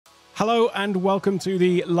Hello and welcome to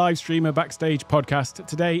the Live Streamer Backstage podcast.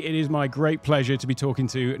 Today it is my great pleasure to be talking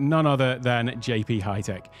to none other than JP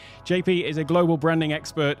Hightek. JP is a global branding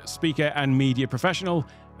expert, speaker and media professional.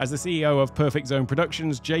 As the CEO of Perfect Zone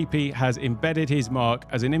Productions, JP has embedded his mark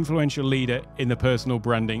as an influential leader in the personal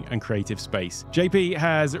branding and creative space. JP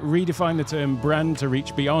has redefined the term brand to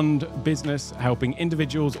reach beyond business, helping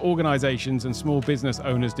individuals, organizations and small business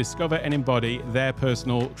owners discover and embody their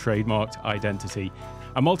personal trademarked identity.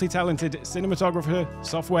 A multi-talented cinematographer,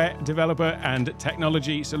 software developer, and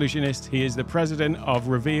technology solutionist, he is the president of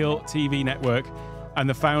Reveal TV Network and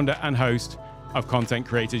the founder and host of Content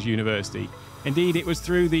Creators University. Indeed, it was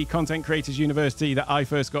through the Content Creators University that I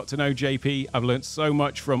first got to know JP. I've learned so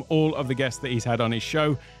much from all of the guests that he's had on his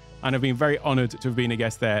show, and I've been very honored to have been a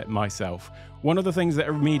guest there myself. One of the things that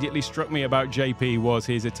immediately struck me about JP was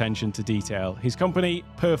his attention to detail. His company,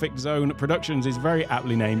 Perfect Zone Productions, is very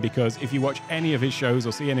aptly named because if you watch any of his shows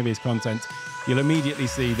or see any of his content, you'll immediately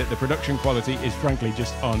see that the production quality is frankly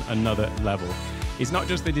just on another level. It's not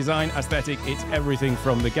just the design aesthetic, it's everything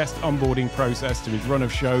from the guest onboarding process to his run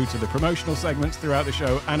of show to the promotional segments throughout the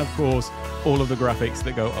show and of course all of the graphics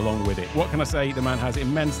that go along with it. What can I say? The man has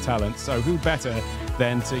immense talent, so who better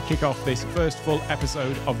than to kick off this first full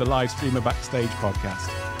episode of the Live Streamer Backstage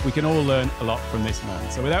podcast. We can all learn a lot from this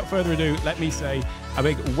man. So without further ado, let me say a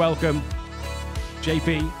big welcome.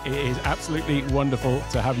 JP, it is absolutely wonderful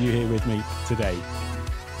to have you here with me today.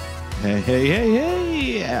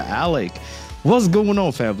 Hey, Alec. What's going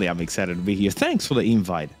on, family? I'm excited to be here. Thanks for the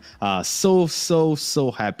invite.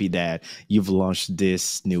 So happy that you've launched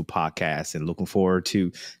this new podcast and looking forward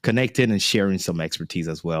to connecting and sharing some expertise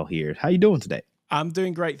as well here. How you doing today? I'm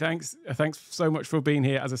doing great, thanks. Thanks so much for being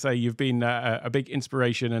here. As I say, you've been a big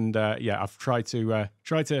inspiration, and yeah, I've tried to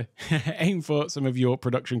aim for some of your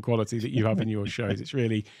production quality that you have in your shows. It's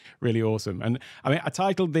really, really awesome. And I mean, I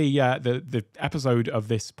titled the episode of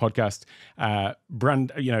this podcast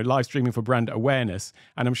 "Brand," live streaming for brand awareness,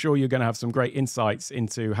 and I'm sure you're going to have some great insights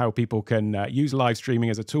into how people can use live streaming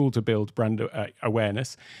as a tool to build brand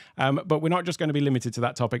awareness. But we're not just going to be limited to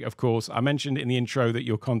that topic, of course. I mentioned in the intro that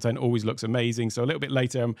your content always looks amazing. So a little bit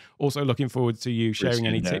later, I'm also looking forward to you sharing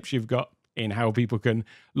any tips you've got in how people can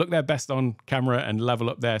look their best on camera and level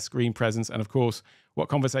up their screen presence. And of course, what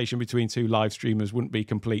conversation between two live streamers wouldn't be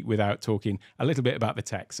complete without talking a little bit about the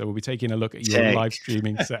tech. So we'll be taking a look at your live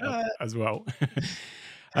streaming setup as well.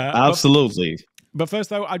 Absolutely. But first,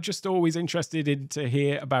 though, I'm just always interested to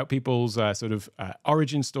hear about people's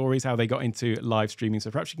origin stories, how they got into live streaming. So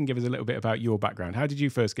perhaps you can give us a little bit about your background. How did you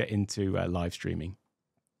first get into live streaming?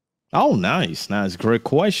 Oh, nice. Great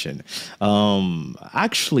question.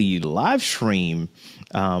 Actually, live stream,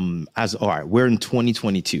 we're in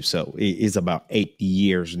 2022, so it is about 8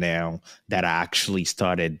 years now that I actually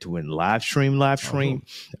started doing live stream,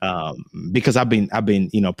 because I've been,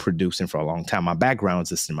 producing for a long time. My background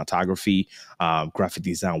is in cinematography, graphic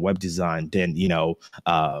design, web design, then,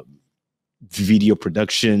 video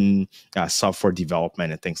production, software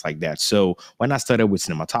development, and things like that. So when I started with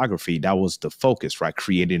cinematography, that was the focus, right?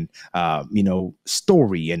 Creating,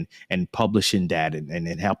 story and publishing that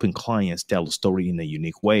and helping clients tell the story in a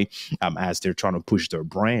unique way as they're trying to push their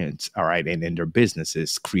brands, all right, and their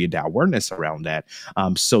businesses, create the awareness around that.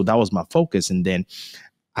 So that was my focus. And then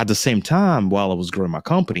at the same time, while I was growing my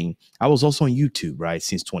company, I was also on YouTube, right,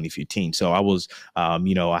 since 2015. So I was, I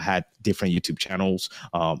had different YouTube channels.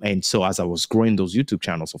 And so as I was growing those YouTube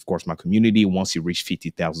channels, of course, my community, once you reach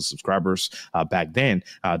 50,000 subscribers back then,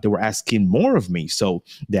 they were asking more of me. So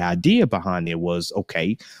the idea behind it was,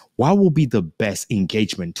 okay, what will be the best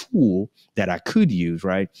engagement tool that I could use,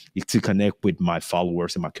 right, to connect with my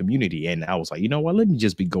followers and my community? And I was like, you know what, let me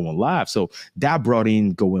just be going live. So that brought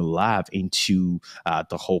in going live into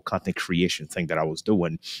the whole content creation thing that I was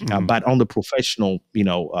doing. But on the professional,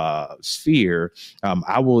 sphere,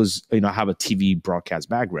 I was, I have a TV broadcast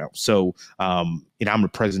background. So, I'm the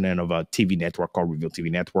president of a TV network called Reveal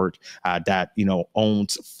TV Network that,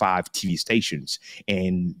 owns 5 TV stations.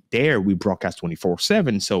 And there we broadcast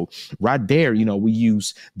 24/7. So right there, we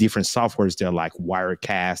use different softwares there like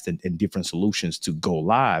Wirecast and different solutions to go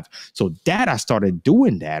live. So that I started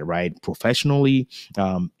doing that, right, professionally.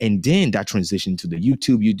 And then that transitioned to the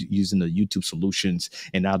YouTube, using the YouTube solutions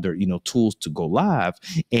and other, tools to go live.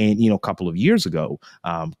 And, a couple of years ago,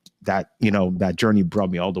 that journey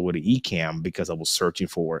brought me all the way to Ecamm because I was searching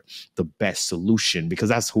for the best solution, because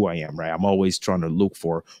that's who I am, right? I'm always trying to look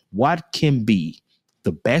for what can be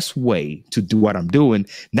the best way to do what I'm doing,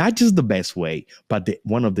 not just the best way, but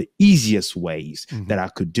one of the easiest ways that I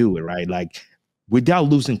could do it, right? Like without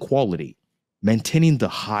losing quality, maintaining the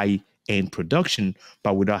high end production,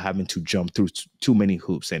 but without having to jump through too many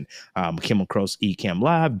hoops. And came across Ecamm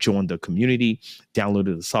Live, joined the community,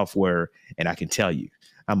 downloaded the software, and I can tell you,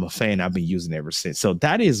 I'm a fan. I've been using it ever since. So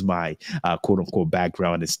that is my quote unquote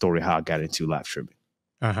background and story, how I got into live streaming.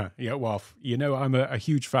 Yeah, well, I'm a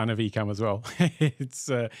huge fan of Ecamm as well. It's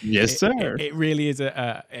Yes, sir. it really is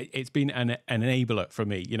it's been an enabler for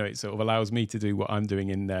me. It sort of allows me to do what I'm doing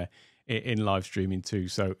in live streaming too.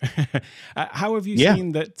 So, how have you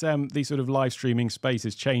seen that the sort of live streaming space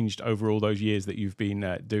has changed over all those years that you've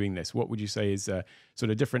been doing this? What would you say is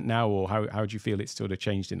sort of different now, or how do you feel it's sort of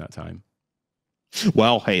changed in that time?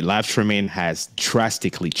 Well, hey, live streaming has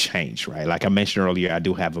drastically changed, right? Like I mentioned earlier, I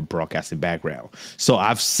do have a broadcasting background. So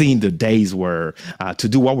I've seen the days where to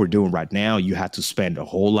do what we're doing right now, you have to spend a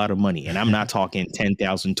whole lot of money. And I'm not talking $10,000,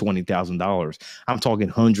 $20,000. I'm talking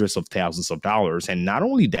hundreds of thousands of dollars. And not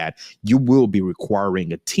only that, you will be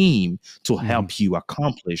requiring a team to help you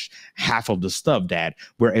accomplish half of the stuff that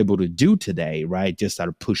we're able to do today, right? Just at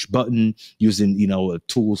a push button using,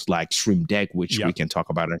 tools like Stream Deck, which we can talk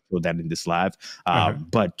about. I show that in this live.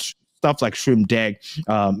 But stuff like Stream Deck,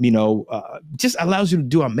 just allows you to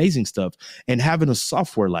do amazing stuff. And having a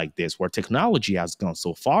software like this, where technology has gone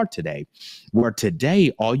so far today, where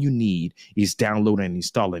today all you need is download and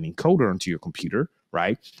install an encoder onto your computer,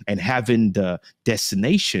 right? And having the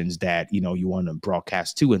destinations that, you want to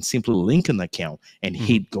broadcast to, and simply link an account and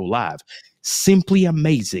hit go live. Simply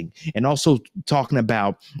amazing. And also talking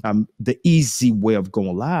about the easy way of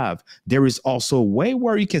going live, there is also a way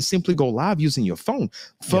where you can simply go live using your phone.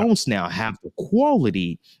 Phones now have the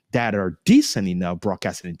quality that are decent enough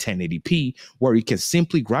broadcasting in 1080p, where you can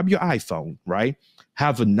simply grab your iPhone, right?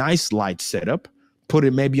 Have a nice light setup, put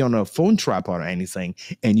it maybe on a phone tripod or anything,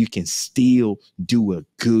 and you can still do a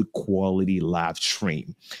good quality live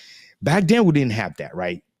stream. Back then, we didn't have that,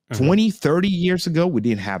 right? 20, 30 years ago, we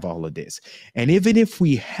didn't have all of this. And even if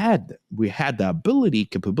we had the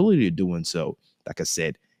capability of doing so, like I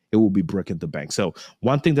said, it will be breaking the bank. So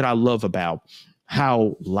one thing that I love about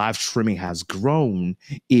how live streaming has grown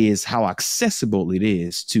is how accessible it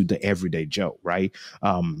is to the everyday Joe, right?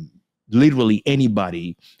 Literally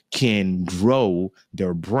anybody can grow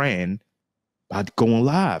their brand by going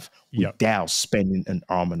live without spending an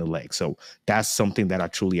arm and a leg. So that's something that I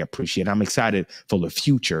truly appreciate. I'm excited for the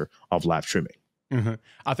future of live streaming.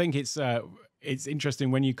 I think it's interesting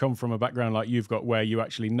when you come from a background like you've got, where you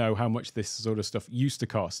actually know how much this sort of stuff used to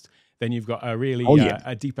cost. Then you've got a really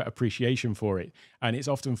a deeper appreciation for it. And it's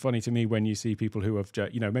often funny to me when you see people who have,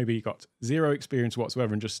 maybe got zero experience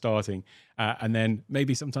whatsoever and just starting, and then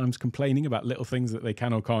maybe sometimes complaining about little things that they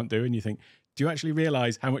can or can't do. And you think, do you actually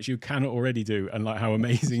realize how much you can already do, and like how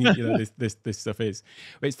amazing this stuff is?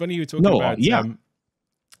 But it's funny you were talking about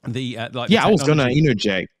I was gonna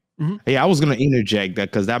interject. Yeah, I was going to interject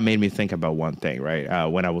that because that made me think about one thing, right?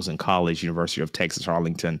 When I was in college, University of Texas,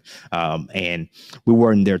 Arlington, and we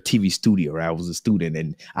were in their TV studio, right? I was a student,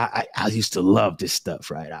 and I used to love this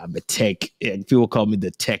stuff, right? I'm a tech, and people call me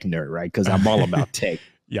the tech nerd, right? Because I'm all about tech.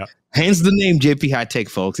 Hence the name JP Hightek,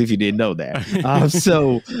 folks, if you didn't know that.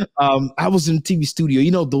 So I was in the TV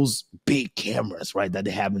studio, those big cameras, right, that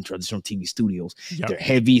they have in traditional TV studios. They're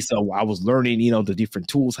heavy. So I was learning, the different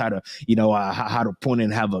tools, how to, how to point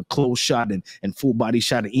and have a close shot and full body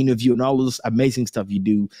shot, an interview, and all of this amazing stuff you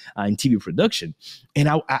do in TV production. And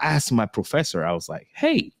I asked my professor, I was like,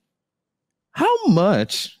 hey, how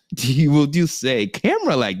much would you say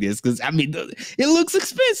camera like this? Because it looks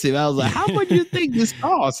expensive. I was like, how much do you think this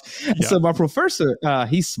costs? So my professor,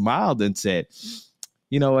 he smiled and said,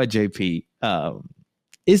 you know what, JP,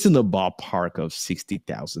 it's in the ballpark of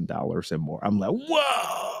 $60,000 and more. I'm like,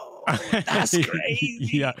 whoa, that's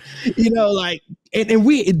crazy. And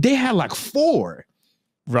they had like 4.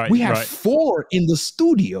 Right. We had 4 in the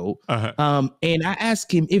studio. And I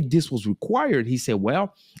asked him if this was required. He said,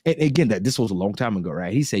 well, and again, that this was a long time ago,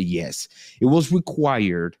 right? He said, yes, it was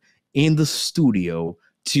required in the studio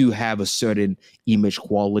to have a certain image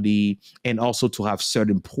quality and also to have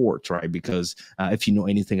certain ports, right? Because if you know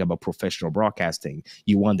anything about professional broadcasting,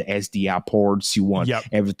 you want the SDI ports, you want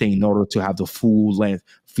everything in order to have the full length,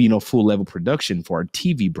 full level production for a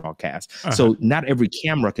TV broadcast. So not every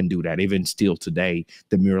camera can do that. Even still today,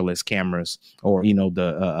 the mirrorless cameras or,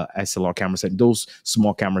 the SLR cameras and those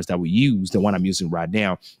small cameras that we use, the one I'm using right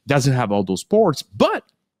now, doesn't have all those ports, but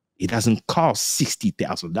it doesn't cost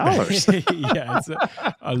 $60,000. Yeah, it's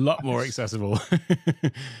a lot more accessible.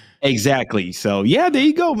 Exactly. So yeah, there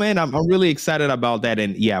you go, man. I'm really excited about that.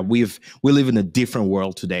 And yeah, we live in a different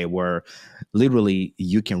world today where literally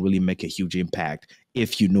you can really make a huge impact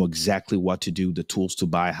if you know exactly what to do, the tools to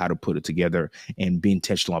buy, how to put it together, and be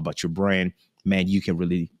intentional about your brand. Man, you can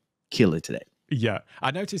really kill it today. Yeah,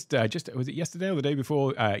 I noticed was it yesterday or the day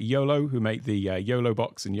before, YOLO, who make the YOLO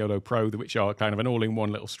Box and YOLO Pro, which are kind of an all-in-one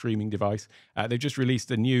little streaming device. They've just released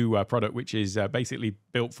a new product which is basically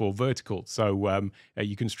built for vertical. So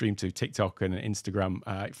you can stream to TikTok and Instagram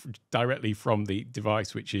directly from the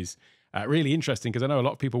device, which is really interesting because I know a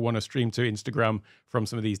lot of people want to stream to Instagram from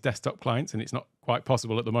some of these desktop clients, and it's not quite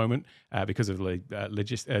possible at the moment because of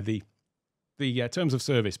the terms of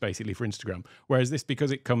service basically for Instagram. Whereas this,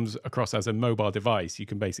 because it comes across as a mobile device, you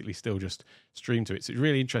can basically still just stream to it. So it's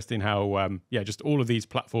really interesting how, just all of these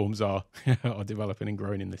platforms are are developing and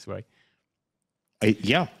growing in this way.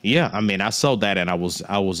 Yeah. I mean, I saw that and I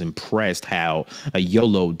was impressed how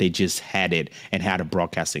YOLO, they just had it and had a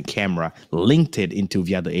broadcasting camera, linked it into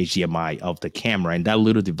via the HDMI of the camera, and that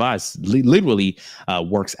little device literally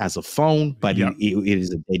works as a phone, but it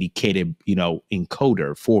is a dedicated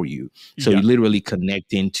encoder for you. So you literally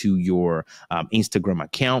connect into your Instagram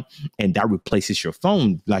account, and that replaces your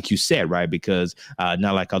phone, like you said, right? Because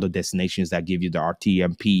not like other destinations that give you the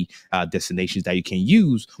RTMP destinations that you can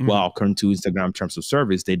use. Well, according to Instagram terms of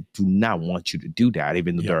service, they do not want you to do that,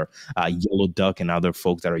 even though there are Yellow Duck and other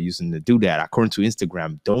folks that are using to do that. According to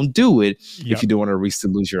Instagram, don't do it if you don't want to risk to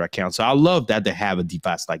lose your account. So I love that they have a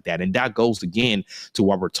device like that. And that goes again to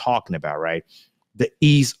what we're talking about, right? The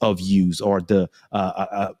ease of use, or the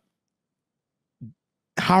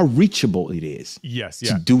how reachable it is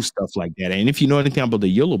to do stuff like that. And if you know anything about the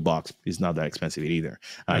Yellow Box, it's not that expensive either.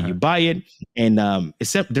 You buy it, and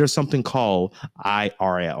except there's something called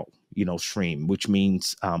IRL, stream, which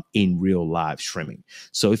means in real live streaming.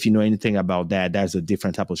 So if you know anything about that, that's a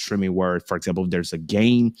different type of streaming where, for example, there's a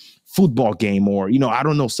game, football game, or, I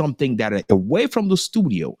don't know, something that away from the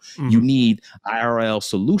studio, you need IRL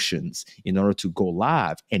solutions in order to go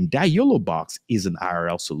live. And that Yellow Box is an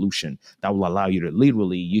IRL solution that will allow you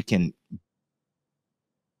to you can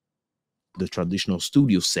the traditional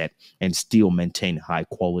studio set and still maintain high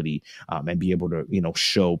quality and be able to,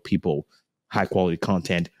 show people high quality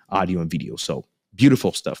content, audio and video. So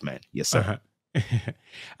beautiful stuff, man. Yes, sir.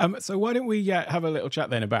 So why don't we have a little chat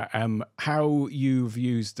then about how you've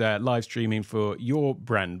used live streaming for your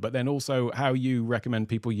brand, but then also how you recommend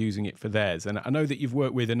people using it for theirs. And I know that you've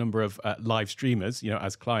worked with a number of live streamers,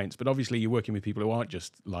 as clients, but obviously you're working with people who aren't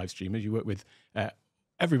just live streamers. You work with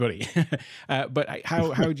everybody. But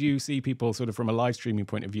how do you see people sort of from a live streaming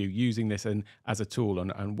point of view using this and as a tool,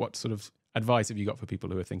 and what sort of advice have you got for people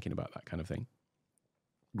who are thinking about that kind of thing?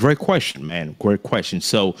 Great question, man. Great question.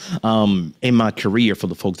 So in my career, for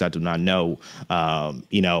the folks that do not know,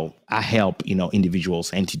 I help,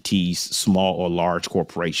 individuals, entities, small or large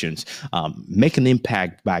corporations make an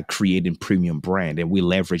impact by creating premium brand. And we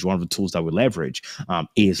leverage, one of the tools that we leverage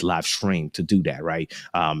is live stream to do that, right?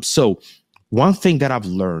 So one thing that I've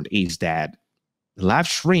learned is that live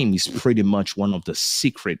stream is pretty much one of the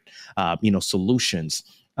secret, solutions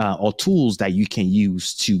or tools that you can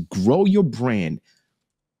use to grow your brand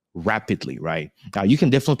rapidly, right? You can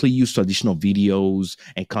definitely use traditional videos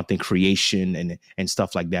and content creation and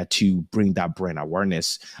stuff like that to bring that brand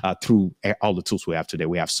awareness through all the tools we have today.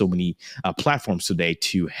 We have so many platforms today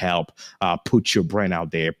to help put your brand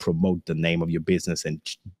out there, promote the name of your business, and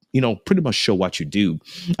pretty much show what you do.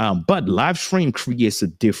 But live stream creates a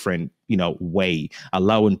different way,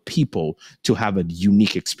 allowing people to have a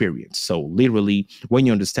unique experience. So literally, when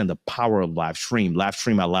you understand the power of live stream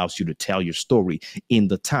allows you to tell your story in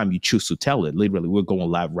the time you choose to tell it. Literally, we're going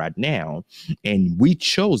live right now, and we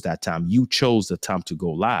chose that time. You chose the time to go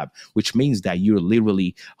live, which means that you're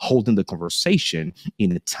literally holding the conversation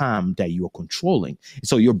in a time that you're controlling.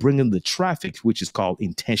 So you're bringing the traffic, which is called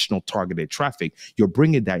intentional targeted traffic. You're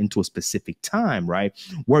bringing that into a specific time, right,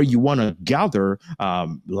 where you want to gather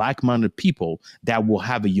like-minded people that will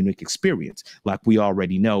have a unique experience. Like we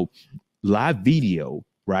already know, live video,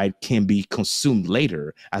 right, can be consumed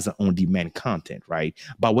later as an on-demand content, right?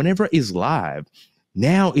 But whenever it's live,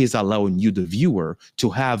 now is allowing you, the viewer, to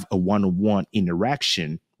have a one-on-one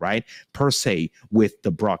interaction, right, per se, with the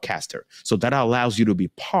broadcaster. So that allows you to be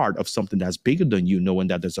part of something that's bigger than you, knowing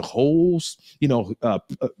that there's a whole,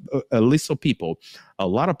 a list of people, a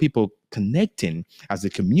lot of people connecting as a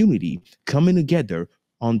community, coming together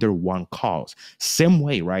under one cause. Same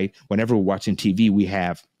way, right? Whenever we're watching TV, we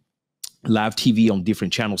have live TV on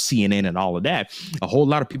different channels, CNN and all of that. A whole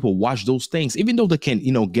lot of people watch those things, even though they can,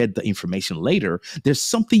 get the information later. There's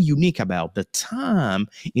something unique about the time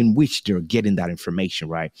in which they're getting that information,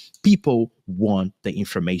 right? People want the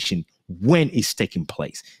information when it's taking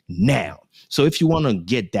place now. So if you want to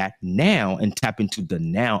get that now and tap into the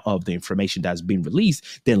now of the information that's being released,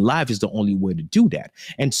 then live is the only way to do that.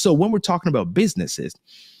 And so when we're talking about businesses,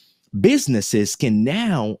 businesses can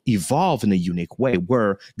now evolve in a unique way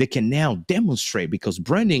where they can now demonstrate, because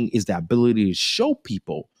branding is the ability to show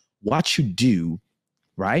people what you do,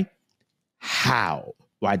 right? How,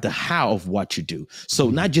 right? The how of what you do.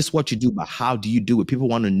 So not just what you do, but how do you do it? People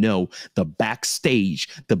want to know the backstage,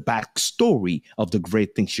 the backstory of the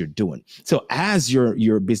great things you're doing. So as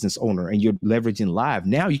you're a business owner and you're leveraging live,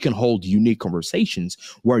 now you can hold unique conversations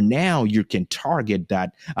where now you can target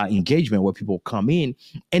that engagement where people come in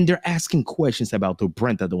and they're asking questions about the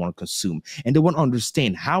brand that they want to consume. And they want to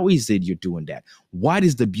understand, how is it you're doing that? What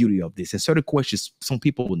is the beauty of this? And certain questions some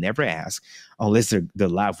people will never ask unless they're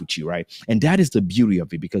live with you, right? And that is the beauty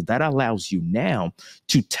of it, because that allows you now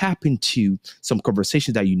to tap into some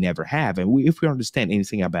conversations that you never have. And if we understand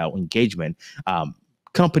anything about engagement,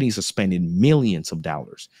 companies are spending millions of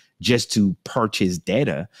dollars just to purchase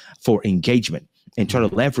data for engagement and try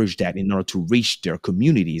to leverage that in order to reach their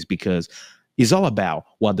communities, because it's all about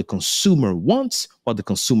what the consumer wants, what the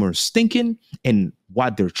consumer is thinking, and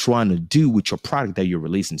what they're trying to do with your product that you're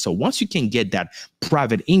releasing. So once you can get that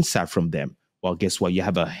private insight from them, well, guess what? You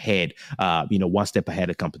have one step ahead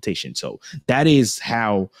of competition. So that is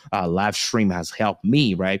how live stream has helped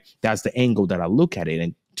me, right? That's the angle that I look at it.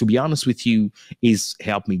 And to be honest with you, it's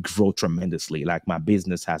helped me grow tremendously. Like, my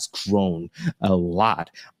business has grown a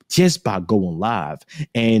lot just by going live.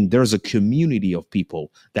 And there's a community of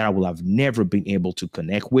people that I will have never been able to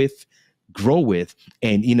connect with, grow with,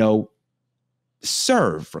 and,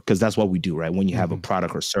 serve, because that's what we do, right? When you have a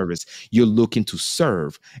product or service, you're looking to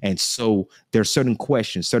serve. And so there's certain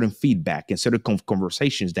questions, certain feedback, and certain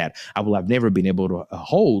conversations that I will have never been able to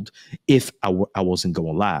hold if I wasn't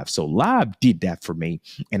going live. So live did that for me.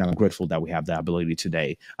 And I'm grateful that we have the ability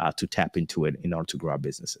today to tap into it in order to grow our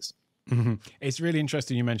businesses. It's really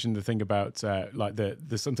interesting you mentioned the thing about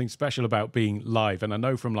there's something special about being live. And I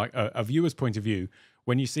know from like a viewer's point of view,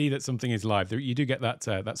 when you see that something is live, you do get that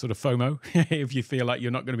sort of FOMO if you feel like you're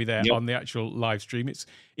not going to be there on the actual live stream. It's,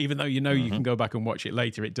 even though you can go back and watch it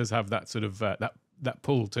later, it does have that sort of that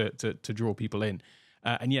pull to draw people in.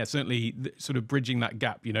 And yeah, certainly sort of bridging that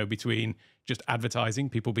gap, between just advertising,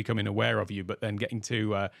 people becoming aware of you, but then getting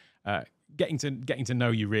to know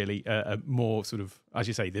you really more, sort of, as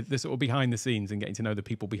you say, the sort of behind the scenes, and getting to know the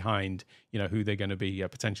people behind, who they're going to be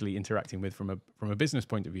potentially interacting with from a business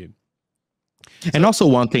point of view. And also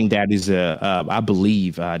one thing that is, I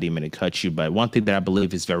believe, I didn't mean to cut you, but one thing that I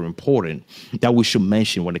believe is very important that we should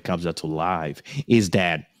mention when it comes to live is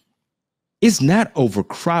that it's not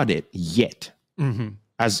overcrowded yet.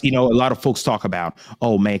 As a lot of folks talk about,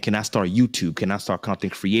 oh man, can I start YouTube? Can I start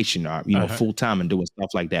content creation, full time and doing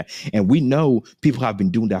stuff like that? And we know people have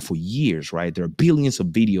been doing that for years, right? There are billions of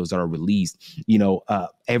videos that are released,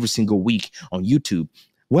 every single week on YouTube.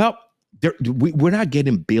 Well, we're not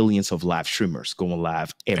getting billions of live streamers going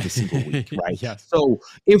live every single week, right? Yes. So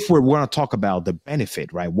if we're going to talk about the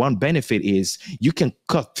benefit, right? One benefit is you can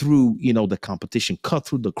cut through, the competition, cut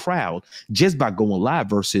through the crowd just by going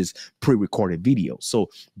live versus pre-recorded video. So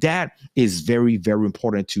that is very, very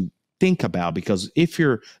important to think about, because if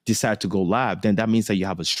you're decide to go live, then that means that you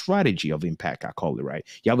have a strategy of impact, I call it, right?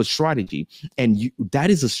 You have a strategy, and that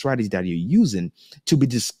is a strategy that you're using to be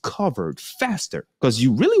discovered faster, because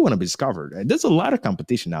you really want to be discovered. And there's a lot of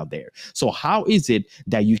competition out there. So how is it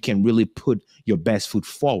that you can really put your best foot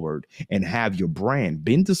forward and have your brand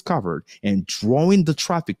being discovered and drawing the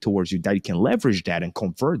traffic towards you, that you can leverage that and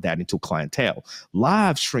convert that into clientele?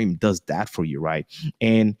 Live stream does that for you, right?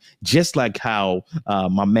 And just like how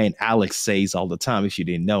my man Alex says all the time, if you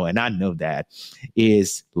didn't know, and I know that,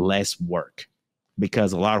 is less work.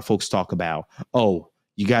 Because a lot of folks talk about, oh,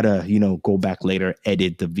 you gotta, go back later,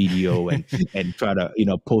 edit the video and try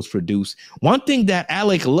to, post produce. One thing that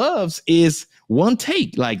Alex loves is one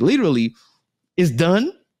take, like literally it's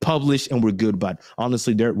done, published, and we're good. But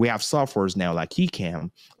honestly, we have softwares now like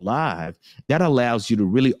Keycam Live that allows you to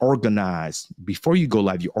really organize. Before you go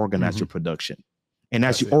live, you organize your production. And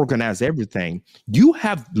as you organize everything, you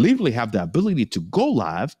literally have the ability to go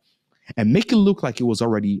live and make it look like it was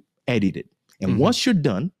already edited. And once you're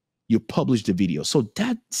done, you publish the video. So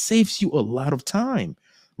that saves you a lot of time,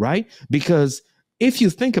 right? Because if you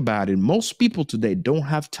think about it, most people today don't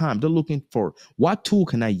have time. They're looking for, what tool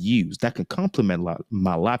can I use that can complement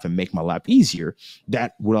my life and make my life easier,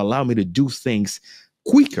 that will allow me to do things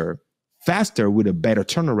quicker, faster, with a better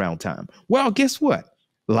turnaround time. Well, guess what?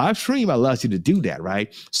 Live stream allows you to do that,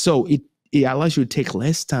 right? So it allows you to take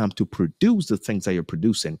less time to produce the things that you're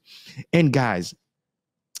producing. And guys,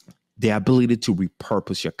 the ability to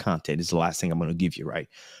repurpose your content is the last thing I'm going to give you, right?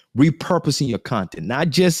 Repurposing your content, not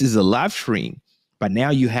just as a live stream, But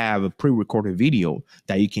now you have a pre-recorded video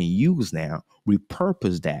that you can use now,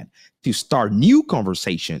 repurpose that to start new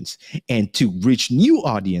conversations and to reach new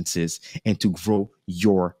audiences and to grow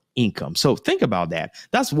your income. So think about that.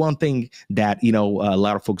 That's one thing that, a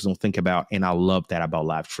lot of folks don't think about. And I love that about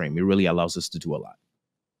live stream. It really allows us to do a lot.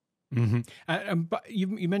 But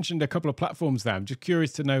you mentioned a couple of platforms there. I'm just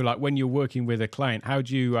curious to know, like, when you're working with a client, how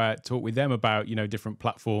do you talk with them about, different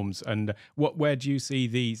platforms, and where do you see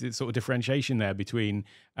the sort of differentiation there between,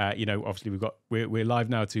 obviously we're live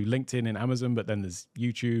now to LinkedIn and Amazon, but then there's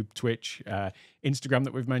YouTube, Twitch, Instagram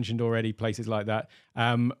that we've mentioned already, places like that.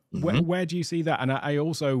 Where do you see that? And I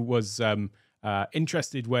also was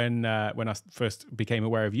interested when I first became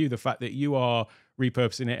aware of you, the fact that you are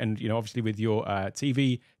repurposing it, and obviously with your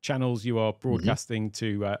TV channels, you are broadcasting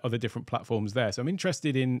to other different platforms there. So I'm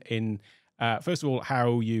interested in first of all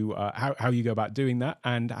how you go about doing that,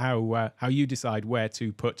 and how you decide where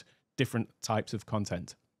to put different types of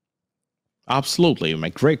content. Absolutely,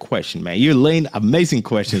 man. Great question, man. You're laying amazing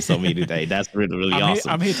questions on me today. That's really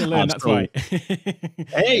awesome. I'm here to learn. That's why.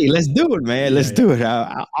 Hey, let's do it, man. Let's do it.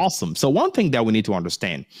 Awesome. So one thing that we need to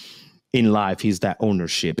understand in life is that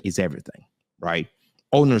ownership is everything, right?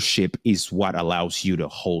 Ownership is what allows you to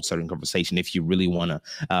hold certain conversation. If you really want to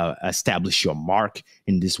establish your mark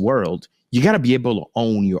in this world, you got to be able to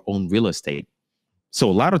own your own real estate. So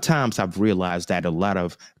a lot of times I've realized that a lot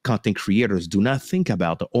of content creators do not think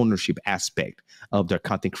about the ownership aspect of their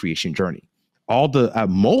content creation journey.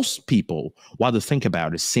 Most people, what they think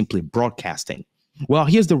about is simply broadcasting. Well,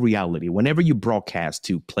 here's the reality. Whenever you broadcast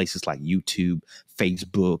to places like YouTube,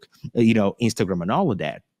 Facebook, Instagram and all of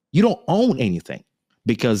that, you don't own anything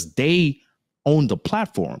because they own the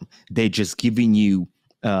platform. They're just giving you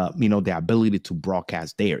the ability to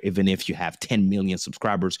broadcast there. Even if you have 10 million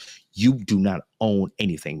subscribers, you do not own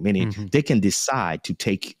anything. Meaning they can decide to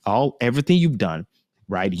take everything you've done,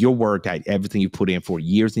 right? Your work, everything you put in for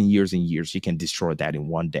years and years and years, you can destroy that in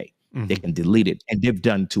one day. They can delete it. And they've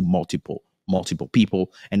done to multiple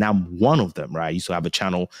people. And I'm one of them, right? I used to have a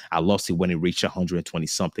channel. I lost it when it reached 120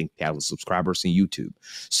 something thousand subscribers in YouTube.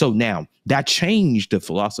 So now that changed the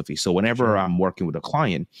philosophy. So whenever I'm working with a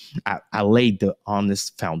client, I laid the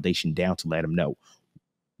honest foundation down to let them know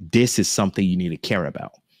this is something you need to care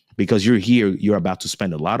about, because you're here, you're about to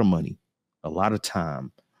spend a lot of money, a lot of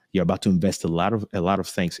time. You're about to invest a lot of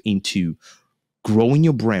things into growing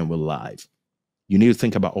your brand with live. You need to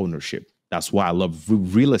think about ownership. That's why I love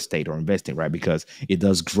real estate or investing, right? Because it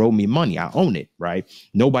does grow me money. I own it, right?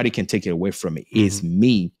 Nobody can take it away from me. It's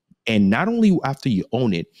me. And not only after you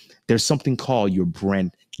own it, there's something called your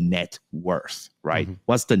brand net worth, right?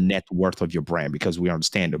 What's the net worth of your brand? Because we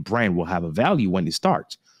understand the brand will have a value when it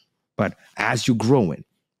starts. But as you're growing,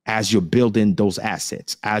 as you're building those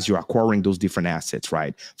assets, as you're acquiring those different assets,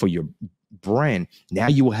 right, for your brand, now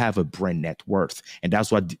you will have a brand net worth. And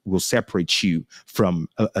that's what will separate you from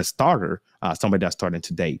a starter, somebody that's starting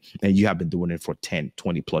today, and you have been doing it for 10,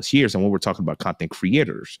 20 plus years. And when we're talking about content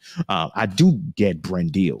creators, I do get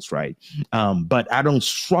brand deals, right? But I don't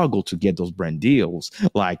struggle to get those brand deals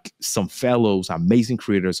like some fellows, amazing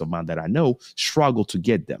creators of mine that I know struggle to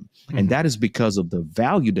get them. And that is because of the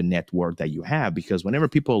value, the net worth that you have. Because whenever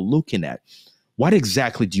people are looking at what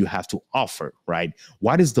exactly do you have to offer, right?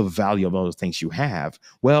 What is the value of all the things you have?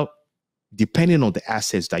 Well, depending on the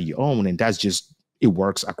assets that you own, and it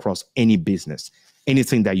works across any business,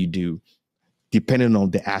 anything that you do, depending on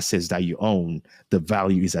the assets that you own, the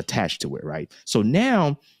value is attached to it, right? So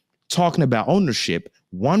now talking about ownership,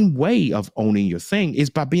 one way of owning your thing is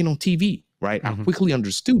by being on TV, right? I quickly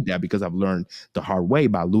understood that because I've learned the hard way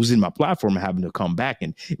by losing my platform and having to come back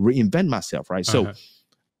and reinvent myself, right? So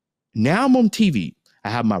now I'm on TV. I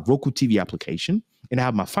have my Roku TV application and I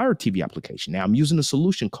have my Fire TV application. Now I'm using a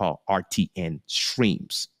solution called RTN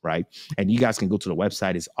Streams, right? And you guys can go to the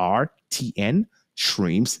website. It's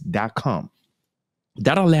rtnstreams.com.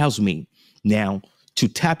 That allows me now to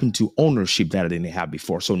tap into ownership that I didn't have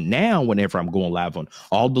before. So now whenever I'm going live on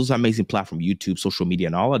all those amazing platforms, YouTube, social media,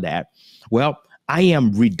 and all of that, well, I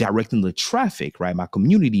am redirecting the traffic, right? My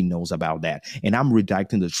community knows about that. And I'm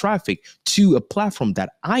redirecting the traffic to a platform that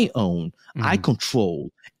I own, I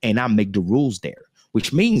control, and I make the rules there,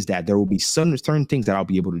 which means that there will be certain things that I'll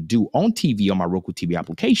be able to do on TV, on my Roku TV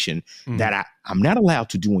application that I'm not allowed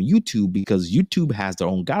to do on YouTube because YouTube has their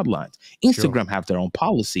own guidelines. Instagram have their own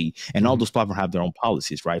policy, and all those platforms have their own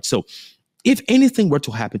policies, right? So if anything were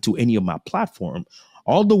to happen to any of my platform,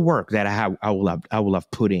 all the work that I will have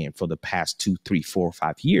put in for the past 2, 3, 4,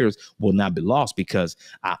 5 years will not be lost because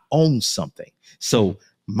I own something. So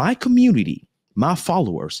my community, my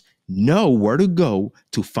followers know where to go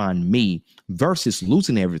to find me versus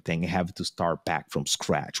losing everything and having to start back from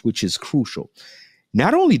scratch, which is crucial.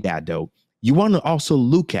 Not only that, though, you want to also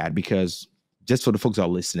look at, because just for the folks that are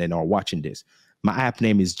listening or watching this, my app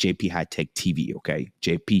name is JP Hightek TV, okay?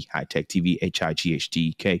 JP Hightek TV,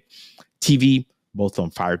 HIGHTK TV, both on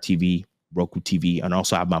Fire TV, Roku TV, and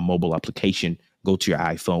also have my mobile application. Go to your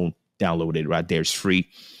iPhone, download it right there. It's free.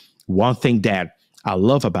 One thing that I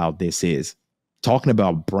love about this is talking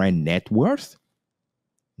about brand net worth.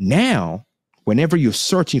 Now, whenever you're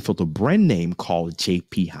searching for the brand name called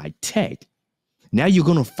JP Hightek, now you're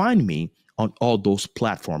going to find me on all those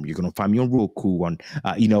platforms. You're going to find me on Roku, on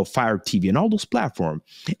Fire TV, and all those platforms.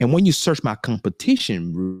 And when you search my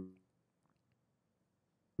competition,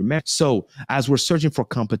 so as we're searching for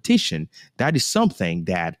competition, that is something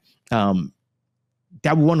that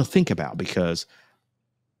that we want to think about, because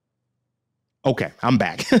okay, I'm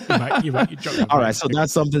back. You're All right, so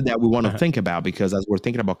that's something that we want to think about, because as we're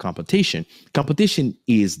thinking about competition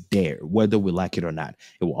is there, whether we like it or not.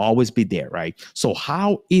 It will always be there, right? So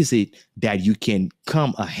how is it that you can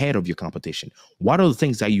come ahead of your competition? What are the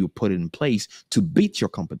things that you put in place to beat your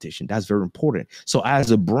competition? That's very important. So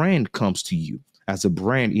as a brand comes to you, as a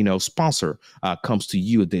brand, sponsor comes to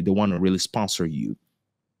you, they want to really sponsor you.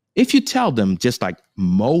 If you tell them, just like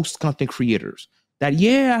most content creators, that,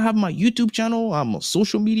 yeah, I have my YouTube channel, I'm on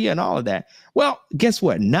social media and all of that. Well, guess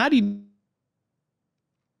what? Not even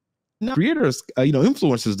creators,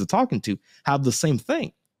 influencers they're talking to have the same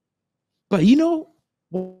thing. But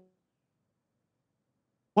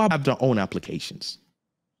have their own applications.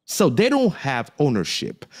 So they don't have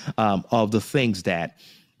ownership of the things that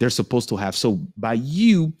they're supposed to have. So by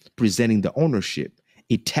you presenting the ownership,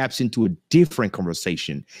 it taps into a different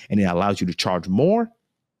conversation, and it allows you to charge more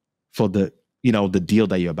for the deal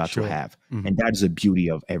that you're about to have. Mm-hmm. And that is the beauty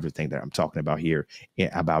of everything that I'm talking about here,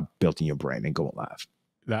 about building your brand and going live.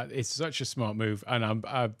 That is such a smart move, and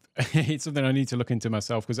it's something I need to look into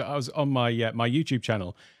myself, because I was on my my YouTube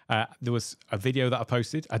channel. There was a video that I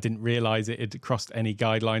posted. I didn't realize it had crossed any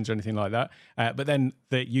guidelines or anything like that. But then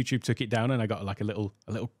the YouTube took it down, and I got like a little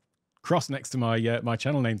cross next to my my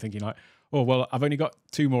channel name, thinking like, oh, well, I've only got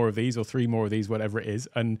 2 more of these or 3 more of these, whatever it is.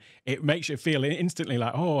 And it makes you feel instantly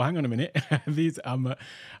like, oh, hang on a minute. I'm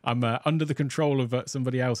under the control of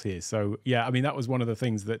somebody else here. So, yeah, I mean, that was one of the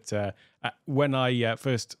things that when I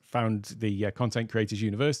first found the Content Creators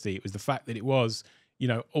University, it was the fact that it was,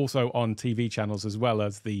 also on TV channels as well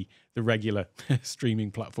as the regular streaming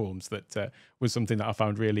platforms that was something that I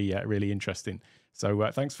found really, really interesting.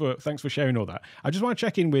 So thanks for sharing all that. I just want to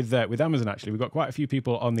check in with Amazon. Actually, we've got quite a few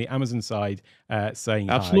people on the Amazon side saying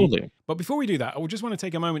absolutely. Hi. But before we do that, I just want to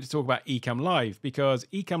take a moment to talk about Ecamm Live, because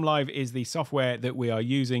Ecamm Live is the software that we are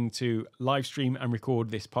using to live stream and record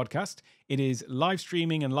this podcast. It is live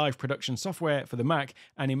streaming and live production software for the Mac,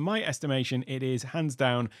 and in my estimation, it is hands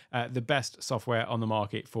down the best software on the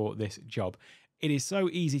market for this job. It is so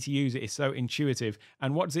easy to use. It is so intuitive.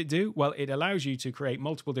 And what does it do? Well, it allows you to create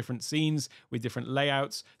multiple different scenes with different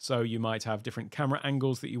layouts. So you might have different camera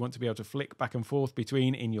angles that you want to be able to flick back and forth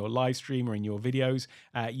between in your live stream or in your videos.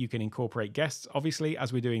 You can incorporate guests, obviously,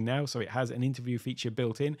 as we're doing now. So it has an interview feature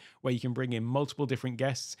built in where you can bring in multiple different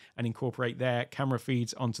guests and incorporate their camera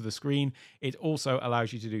feeds onto the screen. It also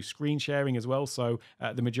allows you to do screen sharing as well. So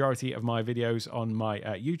the majority of my videos on my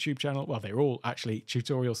YouTube channel, well, they're all actually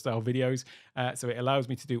tutorial style videos. So it allows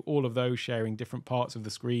me to do all of those, sharing different parts of the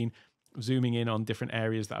screen, zooming in on different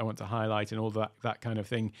areas that I want to highlight and all that kind of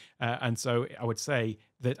thing. And so I would say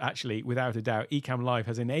that actually, without a doubt, Ecamm Live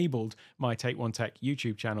has enabled my Take One Tech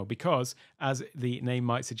YouTube channel, because, as the name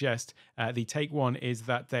might suggest, the Take One is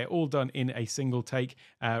that they're all done in a single take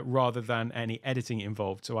rather than any editing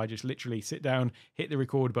involved. So I just literally sit down, hit the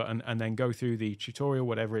record button, and then go through the tutorial,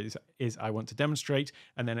 whatever it is I want to demonstrate.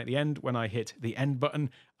 And then at the end, when I hit the end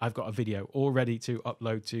button, I've got a video all ready to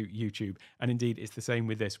upload to YouTube. And indeed, it's the same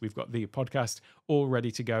with this. We've got the podcast all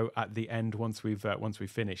ready to go at the end once we've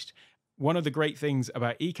finished. One of the great things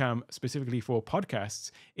about Ecamm, specifically for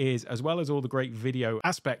podcasts, is as well as all the great video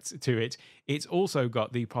aspects to it, it's also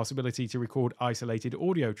got the possibility to record isolated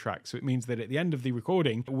audio tracks. So it means that at the end of the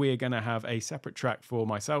recording, we're going to have a separate track for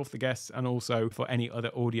myself, the guests, and also for any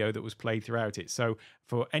other audio that was played throughout it. So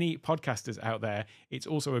for any podcasters out there, it's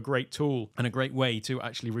also a great tool and a great way to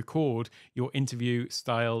actually record your interview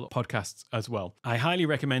style podcasts as well. I highly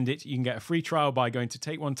recommend it. You can get a free trial by going to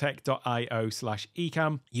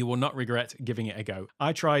takeonetech.io/ecamm. You will not regret regret giving it a go.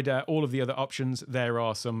 I tried all of the other options. There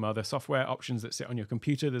are some other software options that sit on your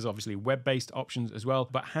computer. There's obviously web-based options as well.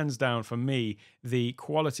 But hands down, for me, the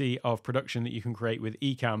quality of production that you can create with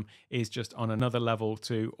Ecamm is just on another level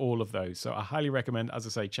to all of those. So I highly recommend, as I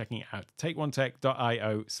say, checking it out.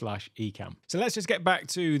 takeonetech.io/Ecamm. So let's just get back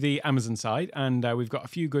to the Amazon side. And we've got a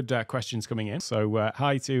few good questions coming in. So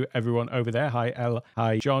hi to everyone over there. Hi, Elle.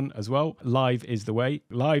 Hi, John, as well. Live is the way.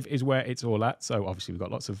 Live is where it's all at. So obviously we've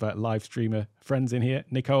got lots of live streamer friends in here.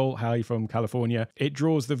 Nicole, hi from California. It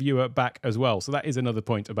draws the viewer back as well. So that is another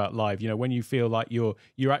point about live. You know, when you feel like you're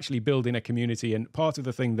actually building a community, and part of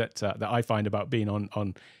the thing that I find about being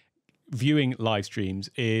on viewing live streams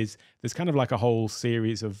is there's kind of like a whole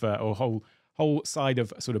series of or whole side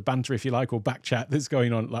of sort of banter, if you like, or back chat that's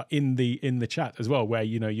going on like in the chat as well, where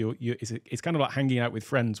you know it's kind of like hanging out with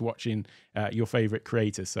friends watching your favorite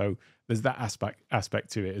creators. So there's that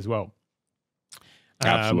aspect to it as well.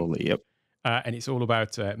 Absolutely, yep. And it's all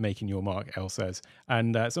about making your mark, Elle says.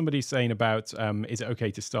 And somebody's saying about, is it okay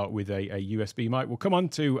to start with a USB mic? We'll come on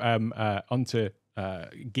to onto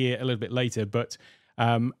gear a little bit later, but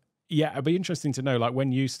yeah, it'd be interesting to know, like,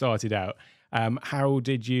 when you started out, how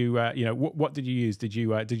did you, what did you use? Did you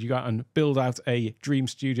go out and build out a dream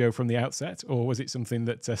studio from the outset, or was it something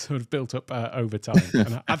that sort of built up over time?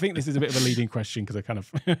 And I think this is a bit of a leading question because I kind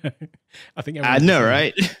of, I think I know,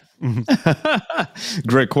 right?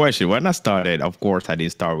 Great question. When I started, of course, I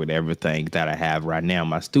didn't start with everything that I have right now in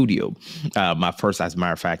my studio. My first, as a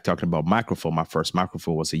matter of fact, talking about microphone, my first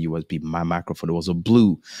microphone was a USB. My microphone, it was a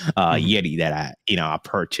blue Yeti that I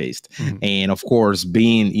purchased. And of course,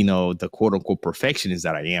 being, the quote unquote perfectionist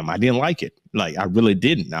that I am, I didn't like it. Like, I really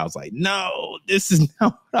didn't. I was like, no, this is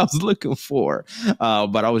not what I was looking for.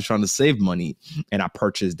 But I was trying to save money, and I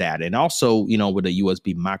purchased that. And also, with a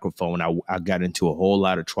USB microphone, I got into a whole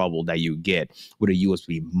lot of trouble that you get with a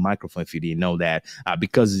USB microphone. If you didn't know that,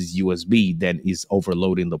 because it's USB, then it's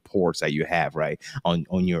overloading the ports that you have right on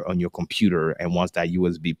your computer. And once that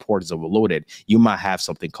USB port is overloaded, you might have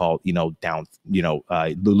something called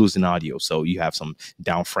losing audio. So you have some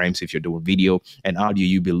down frames if you're doing video, and audio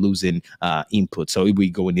you'll be losing input. So if we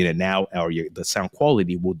go in and out, or the sound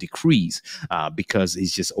quality will decrease because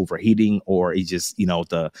it's just overheating, or it's just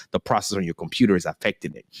the processor on your computer is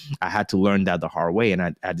affecting it. I had to learn that the hard way, and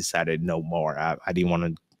I decided no more. I didn't want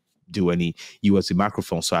to do any USB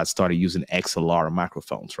microphones, so I started using XLR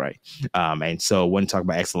microphones, right? And so when talking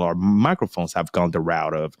about XLR microphones, I've gone the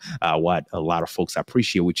route of what a lot of folks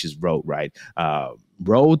appreciate, which is Rode, right?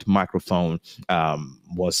 Rode microphone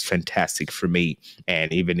was fantastic for me,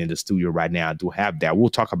 and even in the studio right now, I do have that.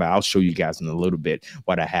 I'll show you guys in a little bit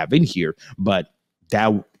what I have in here, but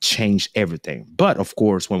that changed everything. But of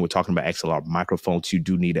course, when we're talking about XLR microphones, you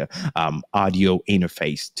do need a audio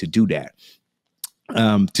interface to do that.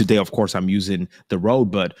 Today, of course, I'm using the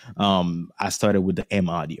Rode, but I started with the M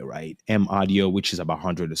Audio, right? M Audio, which is about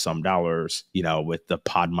 $100 or some, with the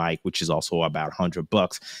pod mic, which is also about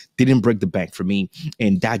 $100. Didn't break the bank for me,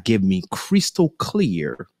 and that gave me crystal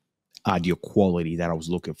clear audio quality that I was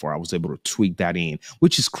looking for. I was able to tweak that in,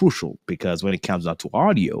 which is crucial, because when it comes down to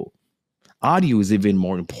audio is even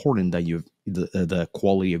more important than the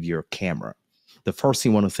quality of your camera. The first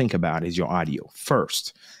thing you want to think about is your audio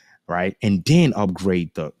first, right? And then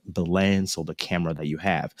upgrade the lens or the camera that you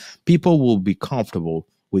have. People will be comfortable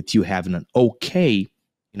with you having an okay,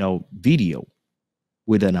 video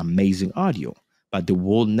with an amazing audio, but they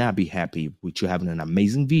will not be happy with you having an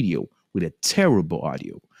amazing video with a terrible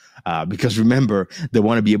audio. Because remember, they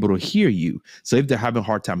want to be able to hear you. So if they're having a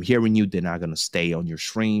hard time hearing you, they're not going to stay on your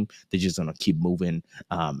stream. They're just going to keep moving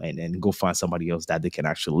and go find somebody else that they can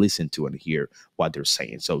actually listen to and hear what they're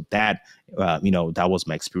saying. So that, that was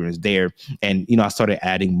my experience there. And, I started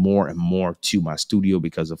adding more and more to my studio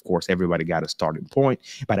because, of course, everybody got a starting point,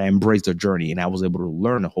 but I embraced the journey, and I was able to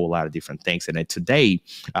learn a whole lot of different things. And then today,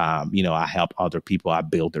 I help other people.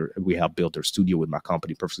 We help build their studio with my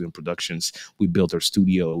company, Perfect Productions. We build their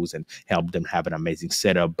studios and help them have an amazing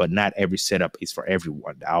setup, but not every setup is for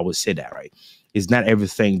everyone. I always say that, right? It's not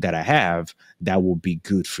everything that I have that will be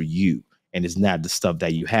good for you, and it's not the stuff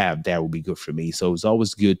that you have that will be good for me. So it's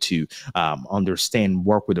always good to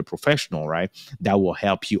work with a professional, right? That will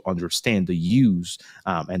help you understand the use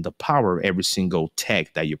and the power of every single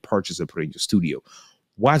tech that you purchase and put in your studio.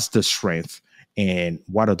 What's the strength and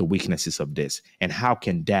what are the weaknesses of this, and how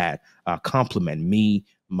can that complement me,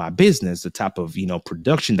 my business, the type of,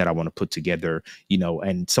 production that I want to put together,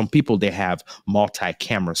 and some people, they have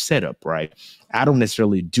multi-camera setup, right? I don't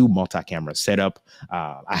necessarily do multi-camera setup.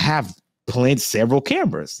 I have several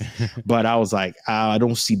cameras. But I was like, I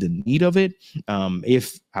don't see the need of it.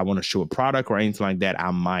 If I want to show a product or anything like that,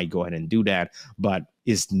 I might go ahead and do that. But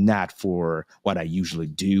it's not for what I usually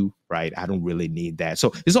do, right? I don't really need that.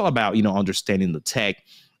 So it's all about, understanding the tech,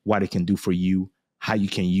 what it can do for you, how you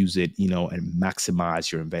can use it, and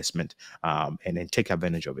maximize your investment, and then take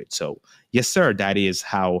advantage of it. So yes, sir, that is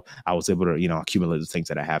how I was able to, accumulate the things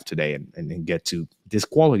that I have today and get to this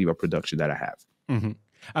quality of production that I have. Mm-hmm.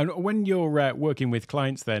 And when you're working with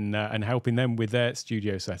clients then and helping them with their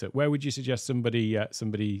studio setup, where would you suggest somebody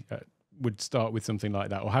would start with something like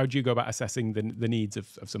that? Or how do you go about assessing the needs of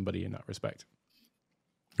somebody in that respect?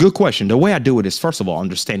 Good question. The way I do it is, first of all,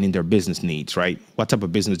 understanding their business needs, right? What type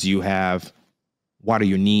of business do you have? What are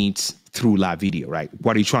your needs through live video, right?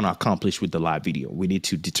 What are you trying to accomplish with the live video? We need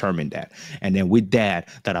to determine that. And then with that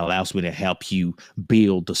allows me to help you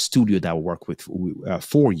build the studio that will work with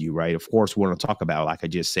for you, right? Of course, we want to talk about, like I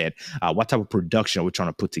just said, what type of production are we trying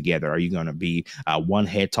to put together? Are you going to be one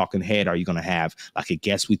head talking head? Are you going to have like a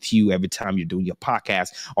guest with you every time you're doing your podcast?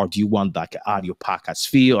 Or do you want like an audio podcast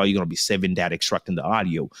feel? Are you going to be saving that, extracting the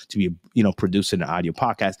audio to be, producing an audio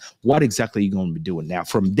podcast? What exactly are you going to be doing? Now,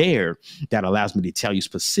 from there, that allows me to tell you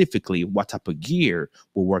specifically what type of gear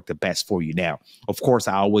will work the best for you. Now, of course,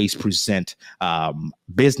 I always present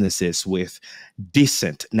businesses with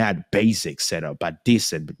decent, not basic setup, but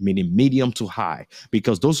decent, meaning medium to high,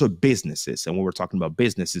 because those are businesses. And when we're talking about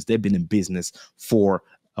businesses, they've been in business for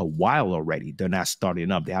a while already. They're not starting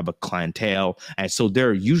up. They have a clientele. And so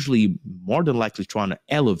they're usually more than likely trying to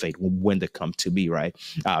elevate when they come to me, right?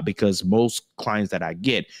 Because most clients that I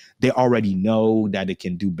get, they already know that they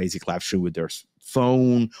can do basic live stream with their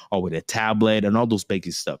phone or with a tablet and all those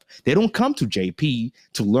basic stuff. They don't come to JP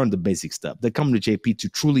to learn the basic stuff. They come to JP to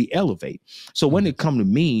truly elevate. So when they come to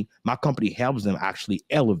me, my company helps them actually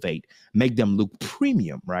elevate, make them look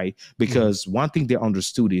premium, right? Because one thing they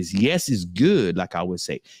understood is, yes, it's good, like I would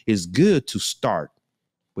say, it's good to start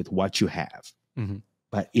with what you have,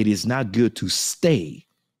 but it is not good to stay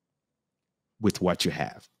with what you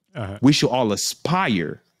have. We should all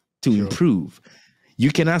aspire to improve.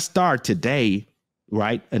 You cannot start today,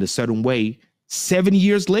 right, in a certain way. 7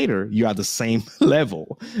 years later, you're at the same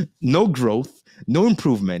level. No growth, no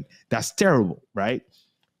improvement. That's terrible, right?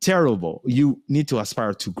 Terrible. You need to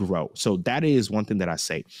aspire to grow. So that is one thing that I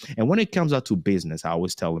say. And when it comes out to business, I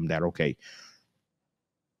always tell them that, okay,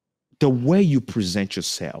 the way you present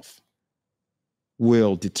yourself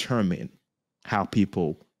will determine how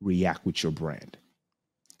people react with your brand.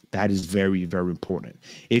 That is very, very important.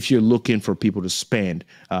 If you're looking for people to spend,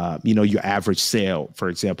 your average sale, for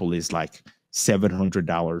example, is like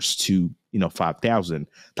 $700 to, $5,000.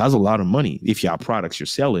 That's a lot of money if you have products you're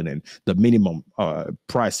selling, and the minimum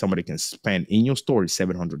price somebody can spend in your store is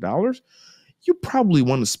 $700. You probably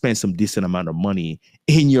want to spend some decent amount of money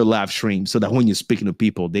in your live stream so that when you're speaking to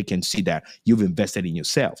people, they can see that you've invested in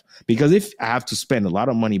yourself. Because if I have to spend a lot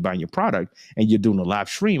of money buying your product and you're doing a live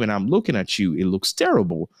stream and I'm looking at you, it looks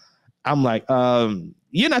terrible. I'm like,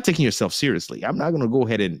 you're not taking yourself seriously. I'm not going to go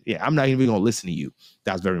ahead and, I'm not even going to listen to you.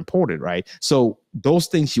 That's very important, right? So those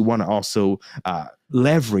things you want to also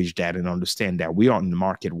leverage that and understand that we are in the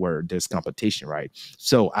market where there's competition, right?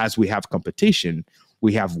 So as we have competition,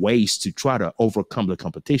 we have ways to try to overcome the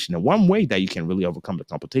competition. And one way that you can really overcome the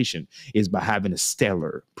competition is by having a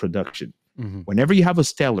stellar production. Whenever you have a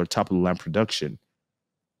stellar top of the line production,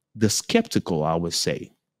 the skeptical, I would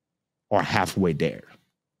say, are halfway there.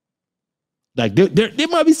 Like they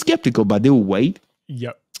might be skeptical, but they will wait.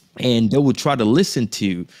 Yep. And they will try to listen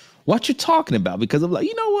to what you're talking about, because I'm like,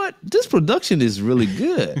 you know what? This production is really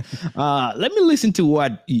good. Let me listen to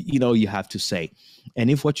what you have to say. And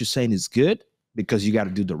if what you're saying is good, because you got to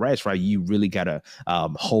do the rest, right? You really got to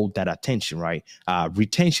hold that attention, right?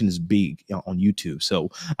 Retention is big on YouTube. So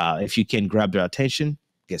if you can grab their attention,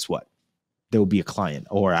 guess what? There will be a client,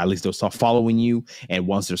 or at least they'll start following you. And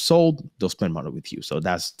once they're sold, they'll spend money with you. So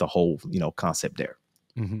that's the whole, concept there.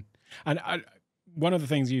 And one of the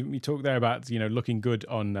things you talk there about, looking good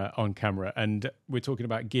on camera, and we're talking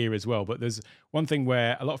about gear as well. But there's one thing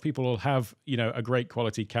where a lot of people will have, a great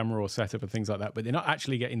quality camera or setup and things like that, but they're not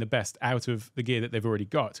actually getting the best out of the gear that they've already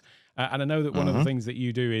got. And I know that one of the things that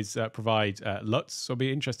you do is provide LUTs. So I'll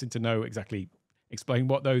be interested to know exactly, explain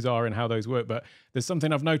what those are and how those work. But there's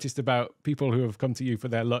something I've noticed about people who have come to you for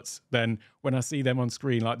their LUTs. Then when I see them on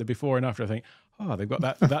screen, like the before and after, I think, oh, they've got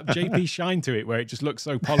that JP shine to it, where it just looks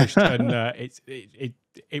so polished, and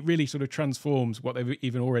it really sort of transforms what they've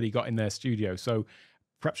even already got in their studio. So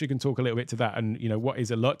perhaps you can talk a little bit to that, and what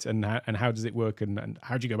is a LUT and how does it work, and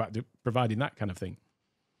how do you go about providing that kind of thing?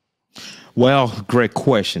 Well, great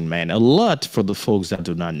question, man. A LUT, for the folks that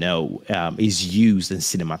do not know, is used in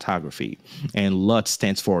cinematography, and LUT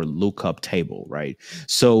stands for lookup table, right?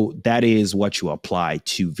 So that is what you apply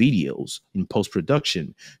to videos in post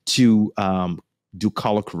production to do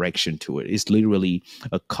color correction to it. It's literally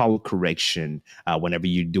a color correction whenever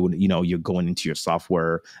you're doing, you're going into your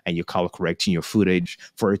software and you're color correcting your footage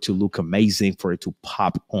for it to look amazing, for it to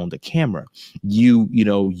pop on the camera.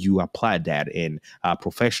 You apply that, and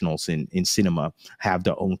professionals in cinema have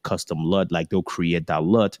their own custom LUT. Like they'll create that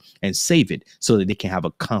LUT and save it so that they can have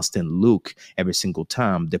a constant look every single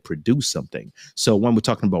time they produce something. So when we're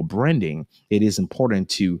talking about branding, it is important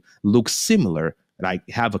to look similar, like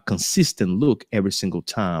have a consistent look every single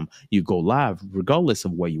time you go live, regardless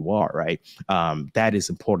of where you are, right? That is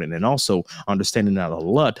important. And also understanding that a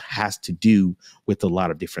LUT has to do with a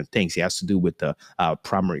lot of different things. It has to do with the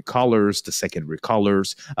primary colors, the secondary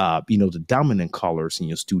colors, the dominant colors in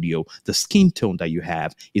your studio, the skin tone that you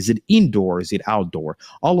have. Is it indoor? Is it outdoor?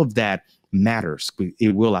 All of that matters.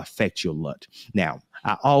 It will affect your LUT. Now,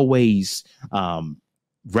 I always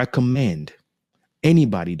recommend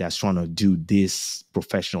anybody that's trying to do this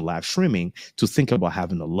professional live streaming to think about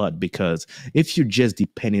having a LUT, because if you're just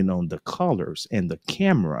depending on the colors and the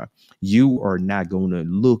camera, you are not going to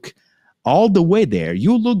look all the way there.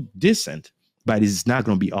 You look decent, but it's not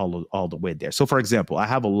going to be all the way there. So for example, I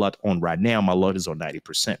have a LUT on right now. My LUT is on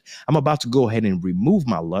 90%. I'm about to go ahead and remove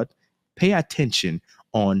my LUT. Pay attention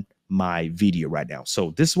on my video right now.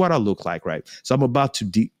 So this is what I look like, right? So I'm about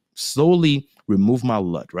to slowly remove my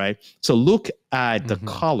LUT, right? So look at the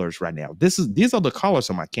colors right now. These are the colors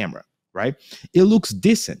on my camera, right? It looks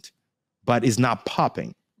decent, but it's not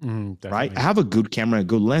popping, right? I have a good camera, a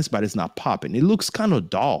good lens, but it's not popping. It looks kind of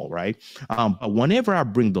dull, right? But whenever I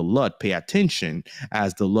bring the LUT, pay attention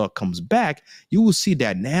as the LUT comes back, you will see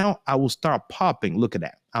that now I will start popping. Look at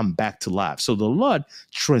that. I'm back to live. So the LUT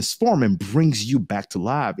transforms and brings you back to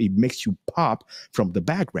live. It makes you pop from the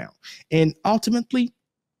background. And ultimately,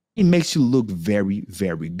 it makes you look very,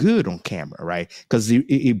 very good on camera, right? Because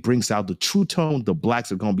it brings out the true tone. The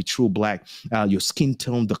blacks are going to be true black. Your skin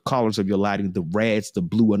tone, the colors of your lighting, the reds, the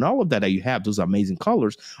blue, and all of that you have, those amazing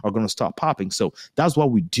colors are going to start popping. So that's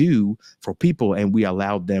what we do for people. And we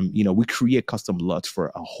allow them, we create custom LUTs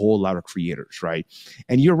for a whole lot of creators, right?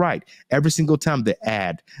 And you're right. Every single time they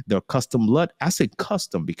add their custom LUT, I say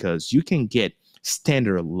custom because you can get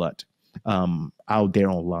standard LUT out there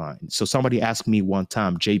online. So somebody asked me one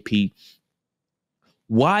time, JP,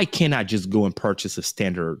 why can't I just go and purchase a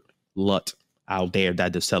standard LUT out there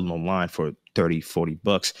that they're selling online for 30, 40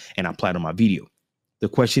 bucks and apply it on my video? The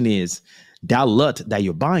question is, that LUT that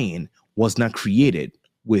you're buying was not created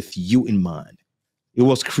with you in mind. It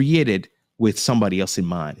was created with somebody else in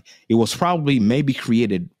mind. It was probably maybe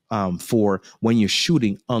created for when you're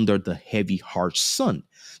shooting under the heavy, harsh sun.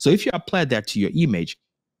 So if you apply that to your image,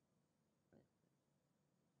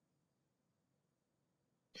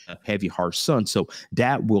 a heavy, harsh sun. So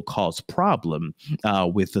that will cause problem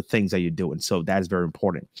with the things that you're doing. So that's very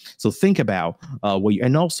important. So think about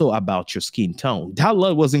and also about your skin tone. That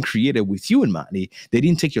LUT wasn't created with you in mind. They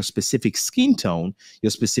didn't take your specific skin tone, your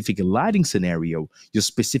specific lighting scenario, your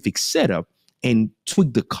specific setup, and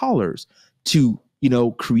tweak the colors to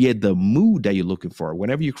create the mood that you're looking for.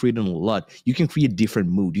 Whenever you're creating a LUT, you can create different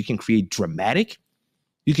mood. You can create dramatic.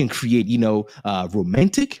 You can create,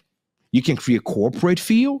 romantic. You can create corporate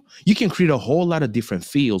feel. You can create a whole lot of different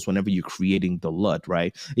feels whenever you're creating the LUT,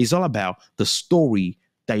 right? It's all about the story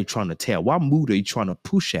that you're trying to tell. What mood are you trying to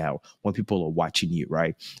push out when people are watching you,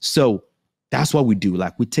 right? So that's what we do.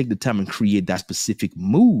 Like we take the time and create that specific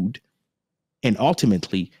mood and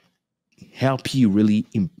ultimately help you really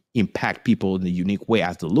impact people in a unique way.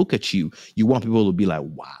 As they look at you, you want people to be like,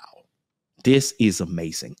 wow, this is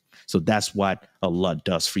amazing. So that's what a LUT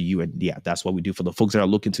does for you. And yeah, that's what we do for the folks that are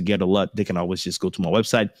looking to get a LUT. They can always just go to my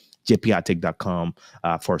website,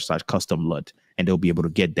 jphightek.com/custom LUT, and they'll be able to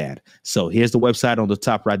get that. So here's the website on the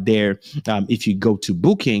top right there. If you go to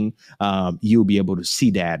booking, you'll be able to see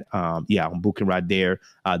that. On booking right there,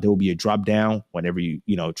 there will be a drop down whenever you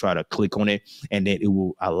try to click on it, and then it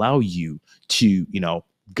will allow you to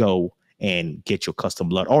go and get your custom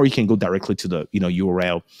LUT, or you can go directly to the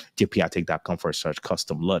URL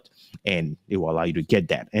jphightek.com/custom LUT, and it will allow you to get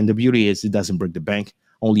that. And the beauty is it doesn't break the bank.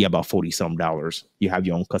 Only about $40-some. You have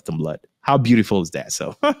your own custom LUT. How beautiful is that?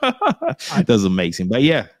 So that's amazing. But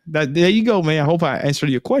yeah, there you go, man. I hope I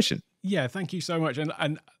answered your question. Yeah, thank you so much.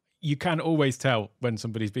 And you can always tell when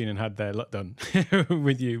somebody's been and had their look done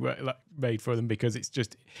with you, like made for them, because it's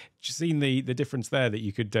just seen the difference there that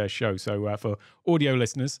you could show. So for audio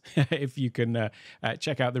listeners, if you can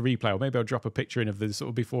check out the replay, or maybe I'll drop a picture in of the sort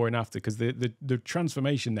of before and after, because the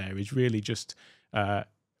transformation there is really just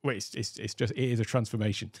it's just, it is a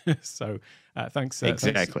transformation. So thanks,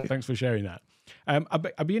 Exactly. thanks for sharing that.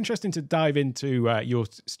 I'd be interested to dive into your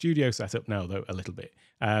studio setup now, though, a little bit,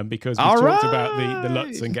 because we've talked about the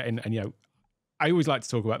LUTs and getting, and I always like to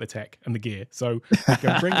talk about the tech and the gear. So we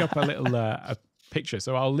can bring up a little a picture.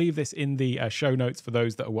 So I'll leave this in the show notes for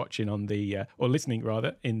those that are watching on the or listening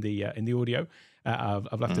rather in the audio.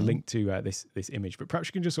 I've left a link to this image, but perhaps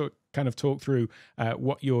you can just sort of kind of talk through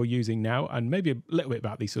what you're using now, and maybe a little bit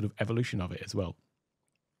about the sort of evolution of it as well.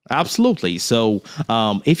 Absolutely. So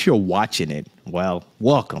if you're watching it, well,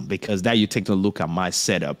 welcome, because now you're taking a look at my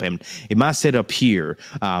setup. And in my setup here,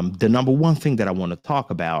 the number one thing that I want to talk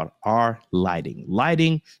about are lighting.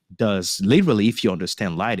 Lighting does literally, if you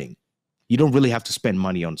understand lighting, you don't really have to spend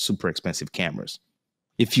money on super expensive cameras.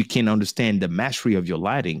 If you can understand the mastery of your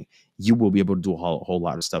lighting, you will be able to do a whole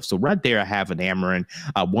lot of stuff. So right there, I have an Amaran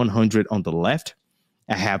 100 on the left.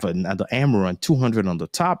 I have another Amaran 200 on the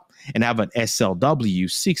top, and I have an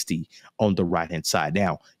SLW 60 on the right-hand side.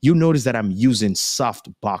 Now, you notice that I'm using soft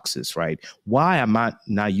boxes, right? Why am I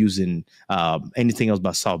not using anything else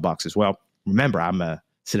but soft boxes? Well, remember, I'm a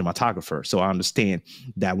cinematographer, so I understand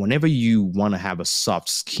that whenever you want to have a soft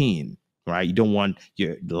skin, right, you don't want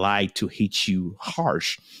your light to hit you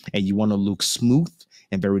harsh, and you want to look smooth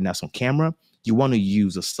and very nice on camera, you want to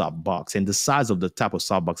use a soft box, and the size of the type of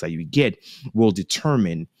soft box that you get will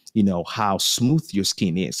determine, how smooth your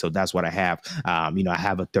skin is. So that's what I have. I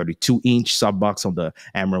have a 32-inch soft box on the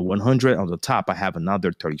Amaran 100. On the top, I have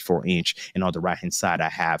another 34-inch, and on the right-hand side, I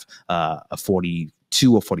have a 42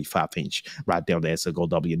 or 45-inch right there on the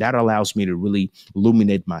SLW. That allows me to really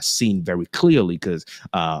illuminate my scene very clearly, because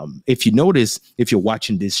if you notice, if you're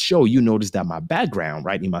watching this show, you notice that my background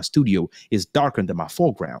right in my studio is darker than my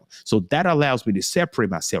foreground. So that allows me to separate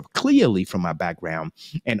myself clearly from my background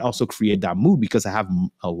and also create that mood, because I have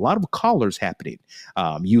a lot of colors happening.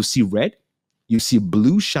 You see red, you see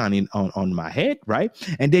blue shining on my head, right?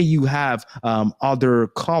 And then you have other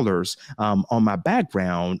colors on my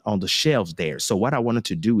background on the shelves there. So what I wanted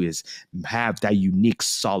to do is have that unique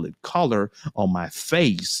solid color on my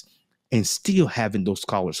face and still having those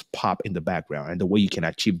colors pop in the background. And the way you can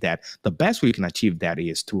achieve that, the best way you can achieve that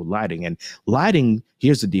is through lighting. And lighting,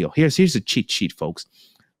 here's the deal. Here's a cheat sheet, folks.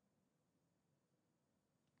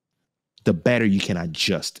 The better you can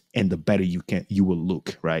adjust and the better you will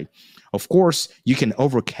look, right? Of course, you can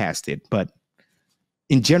overcast it, but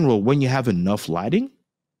in general, when you have enough lighting,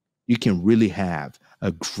 you can really have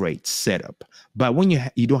a great setup. But when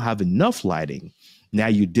you don't have enough lighting, now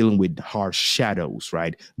you're dealing with harsh shadows,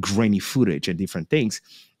 right? Grainy footage and different things.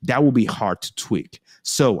 That will be hard to tweak.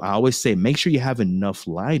 So I always say, make sure you have enough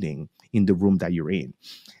lighting in the room that you're in.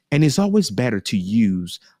 And it's always better to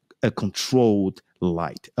use a controlled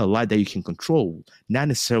light, a light that you can control, not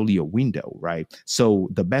necessarily a window, right? So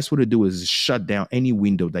the best way to do is shut down any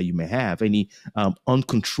window that you may have, any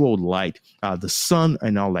uncontrolled light, the sun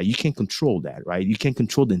and all that. You can't control that, right? You can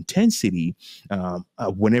control the intensity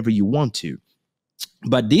whenever you want to.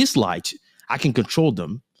 But these lights, I can control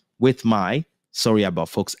them with my, sorry about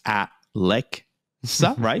folks, Alexa,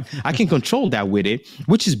 right? I can control that with it,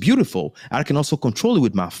 which is beautiful. I can also control it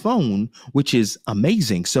with my phone, which is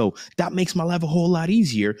amazing. So that makes my life a whole lot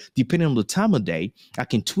easier. Depending on the time of day, I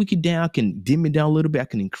can tweak it down, I can dim it down a little bit, I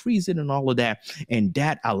can increase it and all of that. And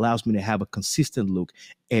that allows me to have a consistent look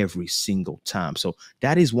every single time. So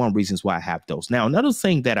that is one reason why I have those. Now, another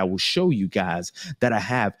thing that I will show you guys that I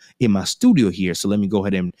have in my studio here. So let me go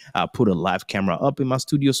ahead and put a live camera up in my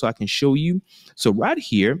studio so I can show you. So right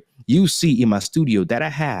here, you see in my studio that I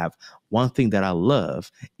have one thing that I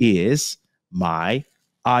love is my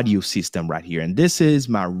audio system right here. And this is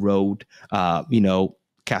my Rode,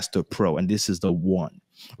 Caster Pro, and this is the one.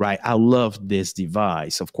 Right. I love this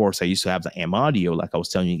device. Of course, I used to have the M Audio, like I was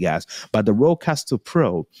telling you guys, but the Rodecaster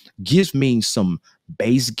Pro gives me some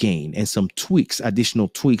bass gain and some tweaks, additional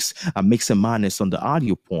tweaks, mix and minus on the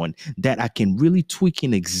audio point that I can really tweak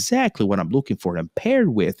in exactly what I'm looking for, and paired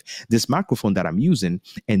with this microphone that I'm using.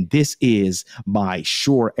 And this is my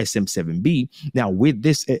Shure SM7B. Now, with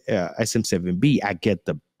this SM7B, I get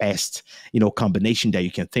the best, combination that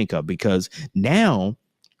you can think of, because now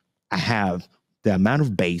I have the amount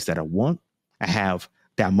of bass that I want. I have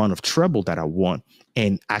the amount of treble that I want,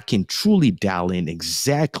 and I can truly dial in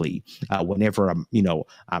exactly whenever I'm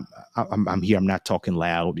here. I'm not talking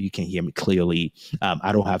loud. You can hear me clearly.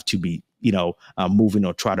 I don't have to be moving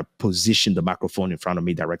or try to position the microphone in front of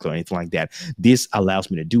me directly or anything like that. This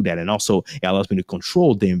allows me to do that. And also it allows me to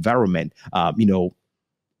control the environment,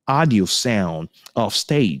 audio sound off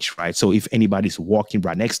stage, right? So if anybody's walking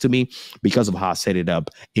right next to me, because of how I set it up,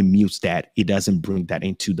 it mutes that. It doesn't bring that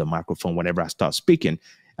into the microphone whenever I start speaking.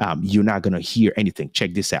 You're not going to hear anything.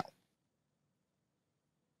 Check this out.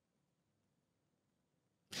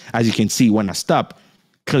 As you can see, when I stop,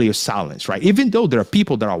 clear silence, right? Even though there are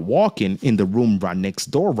people that are walking in the room right next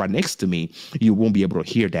door, right next to me, you won't be able to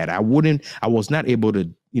hear that. I was not able to,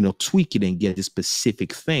 tweak it and get this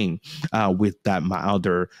specific thing with my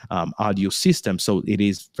other audio system. So it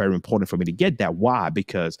is very important for me to get that. Why?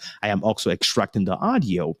 Because I am also extracting the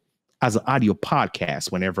audio as an audio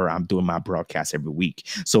podcast whenever I'm doing my broadcast every week.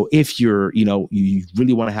 So if you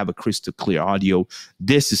really want to have a crystal clear audio,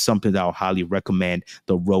 this is something that I'll highly recommend,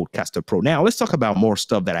 the Rodecaster Pro. Now, let's talk about more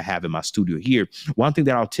stuff that I have in my studio here. One thing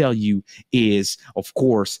that I'll tell you is, of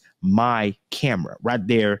course, my camera. Right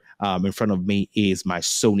there in front of me is my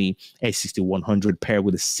Sony a6100 paired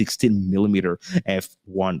with a 16mm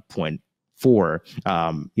f1.4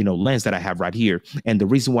 lens that I have right here. And the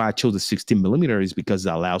reason why I chose the 16mm is because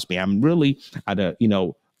it allows me, I'm really at a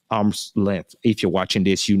arm's length. If you're watching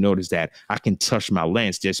this, you notice that I can touch my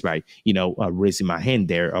lens just by raising my hand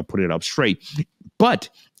there or put it up straight, but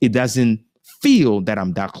it doesn't feel that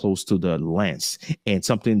I'm that close to the lens. And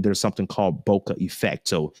there's something called bokeh effect.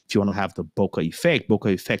 So if you want to have the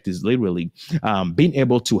bokeh effect is literally being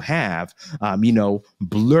able to have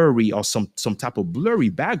blurry or some type of blurry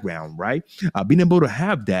background, right? Being able to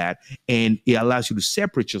have that, and it allows you to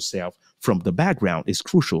separate yourself from the background is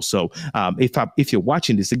crucial. So if you're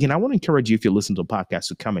watching this, again, I want to encourage you, if you listen to the podcast,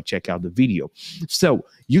 to come and check out the video. So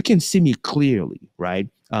you can see me clearly, right?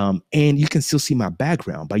 And you can still see my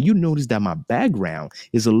background, but you notice that my background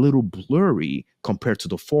is a little blurry compared to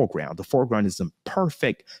the foreground. The foreground is in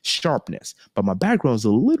perfect sharpness, but my background is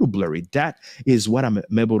a little blurry. That is what I'm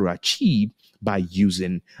able to achieve by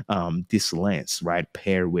using this lens, right,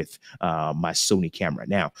 paired with my Sony camera.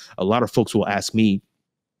 Now, a lot of folks will ask me,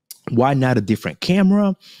 why not a different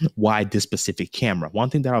camera? Why this specific camera?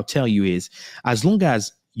 One thing that I'll tell you is, as long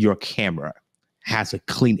as your camera has a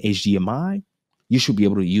clean HDMI, you should be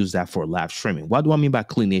able to use that for live streaming. What do I mean by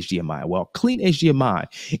clean HDMI? Well, clean HDMI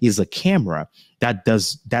is a camera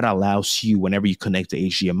that allows you, whenever you connect to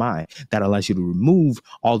HDMI, that allows you to remove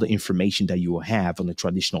all the information that you will have on the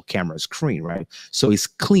traditional camera screen, right? So it's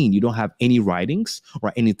clean. You don't have any writings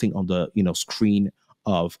or anything on the screen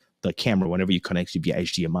of the camera whenever you connect it via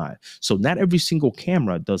HDMI. So not every single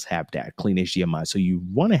camera does have that clean HDMI. So you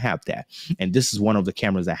want to have that. And this is one of the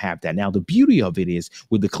cameras that have that. Now, the beauty of it is,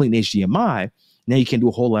 with the clean HDMI, now you can do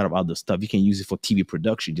a whole lot of other stuff. You can use it for TV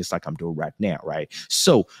production, just like I'm doing right now, right?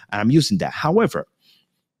 So I'm using that. However,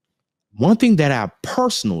 one thing that I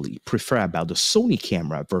personally prefer about the Sony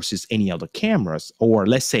camera versus any other cameras, or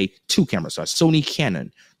let's say two cameras, so Sony,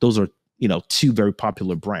 Canon, those are, two very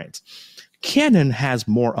popular brands. Canon has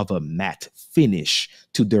more of a matte finish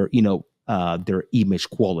to their image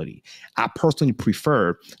quality. I personally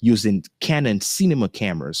prefer using Canon cinema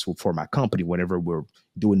cameras for my company whenever we're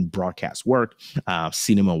doing broadcast work,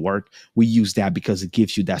 cinema work. We use that because it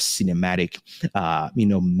gives you that cinematic,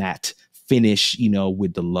 matte finish,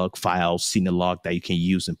 with the log files, CineLog, that you can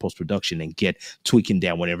use in post-production and get tweaking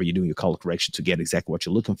down whenever you're doing your color correction to get exactly what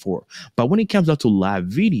you're looking for. But when it comes out to live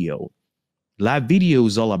video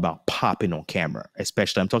is all about popping on camera,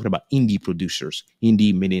 especially I'm talking about indie producers,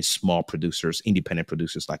 indie meaning small producers, independent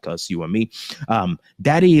producers like us, you and me.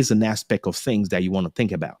 That is an aspect of things that you want to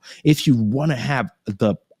think about. If you want to have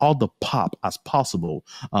all the pop as possible,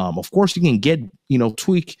 of course you can get,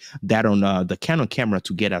 tweak that on the Canon camera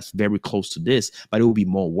to get us very close to this, but it will be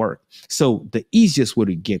more work. So the easiest way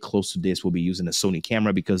to get close to this will be using a Sony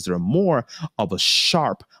camera, because they're more of a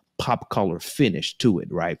sharp pop color finish to it,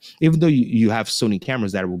 right? Even though you have Sony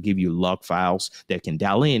cameras that will give you log files that can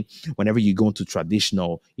dial in, whenever you go into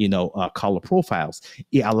traditional, color profiles,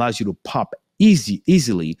 it allows you to pop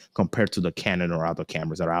easily compared to the Canon or other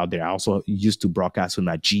cameras that are out there. I also used to broadcast with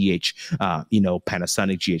my Panasonic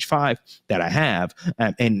GH5 that I have.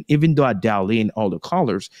 And even though I dial in all the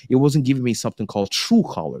colors, it wasn't giving me something called true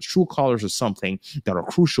colors. True colors are something that are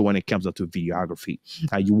crucial when it comes up to videography.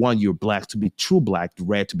 You want your black to be true black,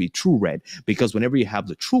 red to be true red, because whenever you have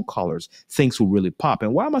the true colors, things will really pop.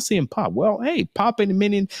 And why am I saying pop? Well, hey, pop in a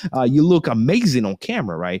minute, you look amazing on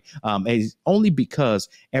camera, right? And it's only because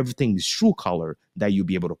everything is true color that you'll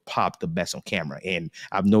be able to pop the best on camera. And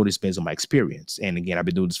I've noticed based on my experience, and again, I've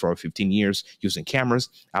been doing this for over 15 years using cameras,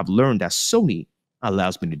 I've learned that Sony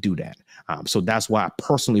allows me to do that. So that's why I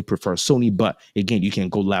personally prefer Sony. But again, you can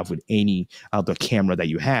go live with any other camera that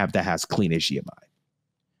you have that has clean HDMI.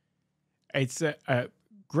 It's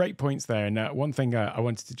great points there. And one thing I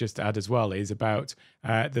wanted to just add as well is about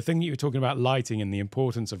the thing that you were talking about, lighting and the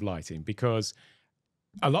importance of lighting, because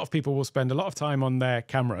a lot of people will spend a lot of time on their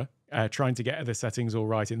camera trying to get the settings all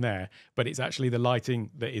right in there, but it's actually the lighting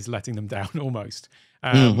that is letting them down almost.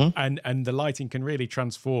 And the lighting can really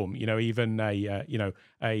transform, even a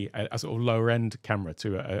sort of lower end camera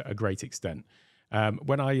to a great extent.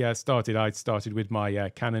 When I started with my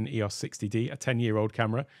Canon EOS 60D, a 10-year-old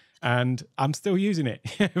camera, and I'm still using it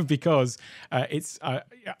because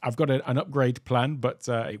I've got an upgrade plan, but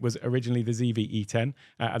it was originally the ZV E10,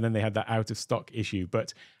 and then they had that out of stock issue.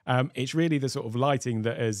 But it's really the sort of lighting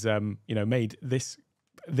that has made this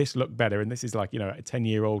look better, and this is like a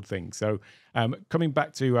 10-year-old thing. So coming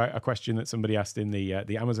back to a question that somebody asked in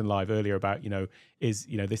the Amazon Live earlier about is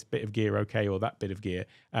this bit of gear okay or that bit of gear,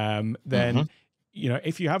 then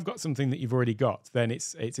if you have got something that you've already got, then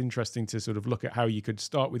it's interesting to sort of look at how you could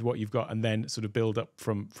start with what you've got and then sort of build up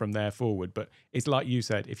from there forward. But it's like you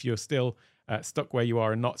said, if you're still stuck where you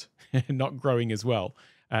are and not not growing as well,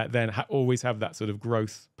 then always have that sort of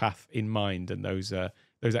growth path in mind and those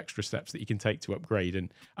extra steps that you can take to upgrade.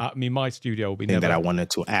 And I mean, my studio will be never... that I wanted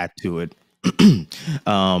to add to it.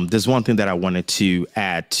 There's one thing that I wanted to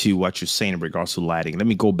add to what you're saying in regards to lighting. Let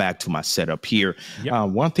me go back to my setup here. Yep.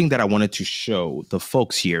 One thing that I wanted to show the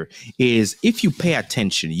folks here is if you pay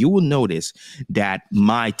attention, you will notice that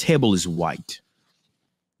my table is white.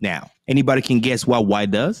 Now, anybody can guess what white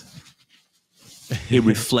does? It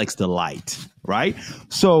reflects the light, right?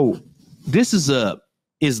 So this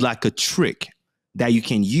is like a trick that you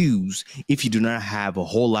can use if you do not have a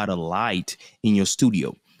whole lot of light in your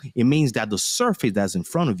studio. It means that the surface that's in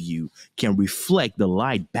front of you can reflect the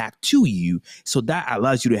light back to you. So that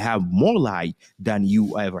allows you to have more light than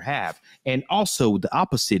you ever have. And also the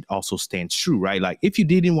opposite also stands true, right? Like if you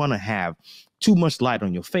didn't want to have too much light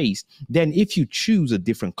on your face, then if you choose a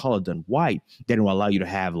different color than white, then it will allow you to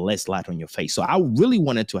have less light on your face. So I really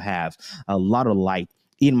wanted to have a lot of light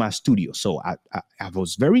in my studio. So I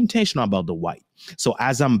was very intentional about the white. So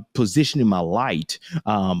as I'm positioning my light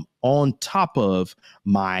on top of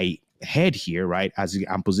my head here, right, as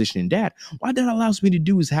I'm positioning that, what that allows me to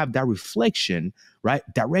do is have that reflection, right,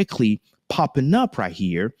 directly popping up right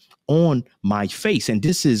here on my face. And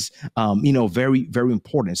this is, very, very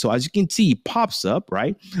important. So as you can see, it pops up,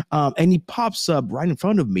 right? And it pops up right in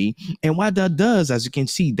front of me. And what that does, as you can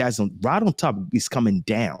see, that's right on top, is coming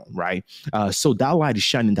down, right? So that light is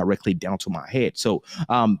shining directly down to my head. So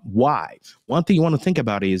why? One thing you want to think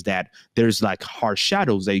about is that there's like harsh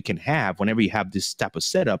shadows that you can have whenever you have this type of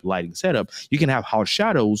setup, lighting setup. You can have harsh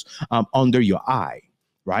shadows under your eye,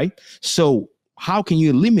 right? So how can you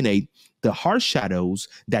eliminate the harsh shadows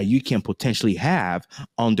that you can potentially have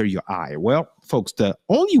under your eye? Well, folks, the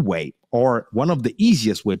only way, or one of the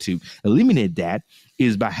easiest way to eliminate that,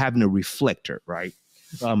 is by having a reflector, right?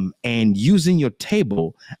 And using your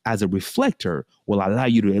table as a reflector will allow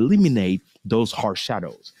you to eliminate those harsh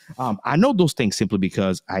shadows. I know those things simply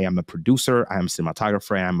because I am a producer, I am a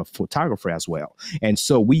cinematographer, I am a photographer as well. And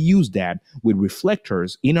so we use that with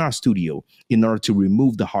reflectors in our studio in order to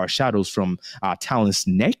remove the harsh shadows from our talent's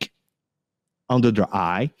neck, under their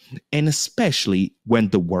eye, and especially when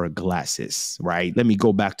they wear glasses, right? Let me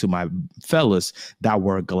go back to my fellas that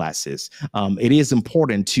wear glasses. It is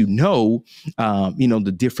important to know,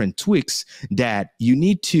 the different tweaks that you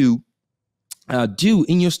need to do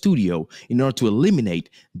in your studio in order to eliminate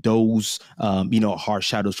those, harsh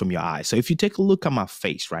shadows from your eyes. So if you take a look at my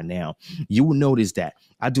face right now, you will notice that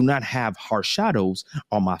I do not have harsh shadows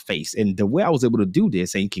on my face. And the way I was able to do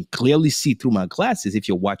this, and you can clearly see through my glasses, if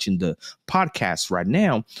you're watching the podcast right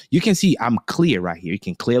now, you can see I'm clear right here. You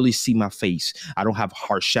can clearly see my face. I don't have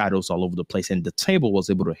harsh shadows all over the place, and the table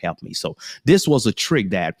was able to help me. So this was a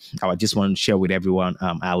trick that I just wanted to share with everyone,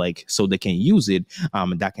 Alec, so they can use it,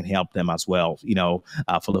 and that can help them as well,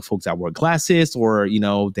 for the folks that wear glasses, or,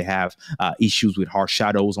 they have issues with harsh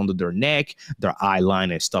shadows under their neck, their eye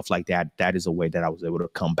line and stuff like that. That is a way that I was able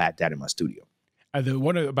to combat that in my studio. The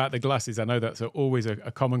one about the glasses, I know that's always a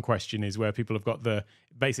common question, is where people have got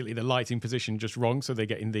basically the lighting position just wrong, so they're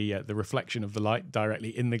getting the reflection of the light directly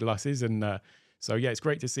in the glasses. And so yeah, it's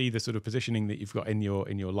great to see the sort of positioning that you've got in your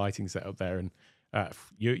lighting setup there. And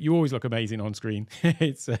you always look amazing on screen.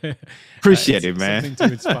 It's appreciate it, man. Something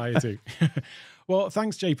to inspire to. Well,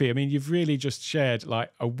 thanks, JP. I mean, you've really just shared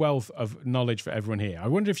like a wealth of knowledge for everyone here. I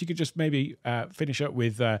wonder if you could just maybe finish up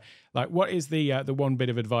with what is the one bit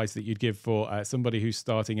of advice that you'd give for somebody who's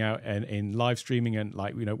starting out in live streaming, and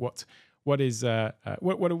what is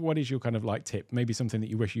your kind of like tip? Maybe something that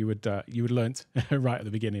you wish you would learnt right at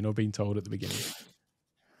the beginning or been told at the beginning.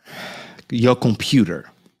 Your computer.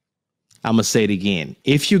 I'm gonna say it again.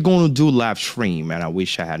 If you're going to do live stream, and I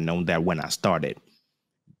wish I had known that when I started,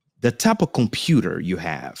 the type of computer you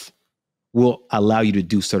have will allow you to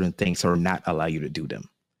do certain things or not allow you to do them.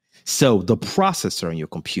 So the processor in your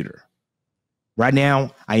computer. Right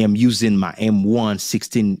now, I am using my M1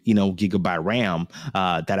 16, gigabyte RAM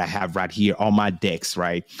that I have right here on my decks,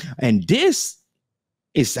 right? And this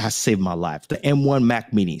has saved my life. The M1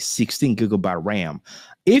 Mac Mini, 16 gigabyte RAM.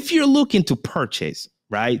 If you're looking to purchase,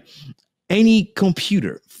 right, any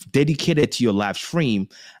computer dedicated to your live stream,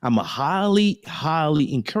 I'm a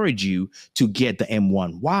highly encourage you to get the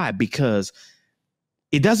M1. Why? Because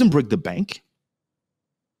it doesn't break the bank,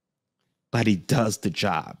 but it does the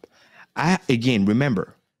job.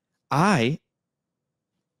 Remember, I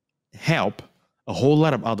help a whole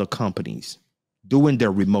lot of other companies doing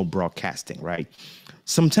their remote broadcasting, right?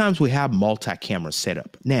 Sometimes we have multi-camera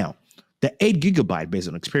setup. Now, the 8 gigabyte based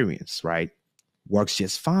on experience, right, works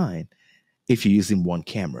just fine if you're using one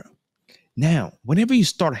camera. Now, whenever you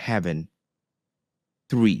start having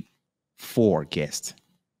 3, 4 guests,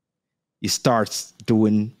 it starts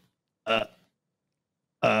doing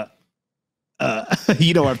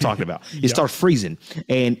you know what I'm talking about. It starts freezing,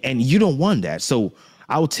 and you don't want that. So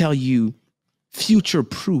I will tell you,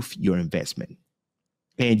 future-proof your investment,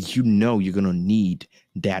 and you're gonna need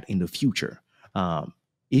that in the future.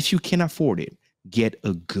 If you can afford it, get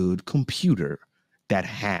a good computer that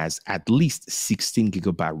has at least 16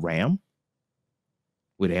 gigabyte RAM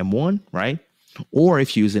with M1, right? Or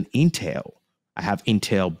if you use an Intel, I have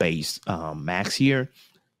Intel-based Macs here.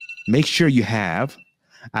 Make sure you have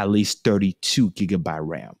at least 32 gigabyte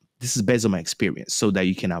RAM. This is based on my experience so that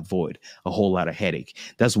you can avoid a whole lot of headache.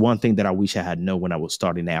 That's one thing that I wish I had known when I was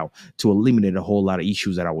starting out to eliminate a whole lot of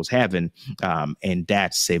issues that I was having. And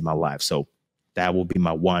that saved my life. So that will be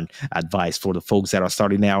my one advice for the folks that are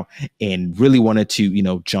starting out and really wanted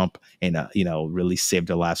to, jump and, really save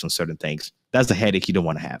their lives on certain things. That's a headache you don't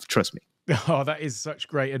want to have. Trust me. Oh, that is such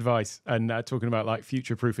great advice. And talking about like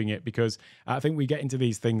future proofing it, because I think we get into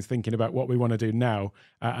these things thinking about what we want to do now.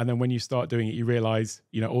 And then when you start doing it, you realize,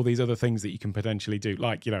 all these other things that you can potentially do,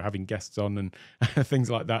 like, having guests on and things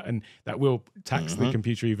like that. And that will tax the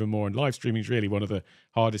computer even more. And live streaming is really one of the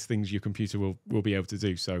hardest things your computer will be able to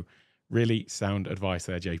do. So really sound advice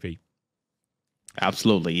there, JP.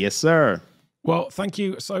 Absolutely. Yes, sir. Well, thank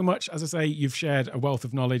you so much. As I say, you've shared a wealth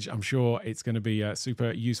of knowledge. I'm sure it's going to be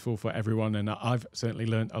super useful for everyone. And I've certainly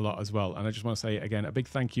learned a lot as well. And I just want to say, again, a big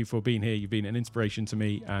thank you for being here. You've been an inspiration to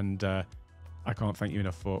me. And I can't thank you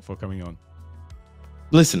enough for coming on.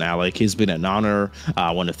 Listen, Alec, it's been an honor.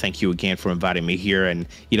 I want to thank you again for inviting me here and,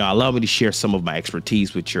 allow me to share some of my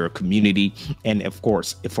expertise with your community. And of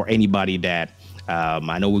course, for anybody that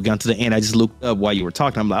I know we got to the end. I just looked up while you were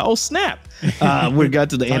talking. I'm like, oh, snap. We got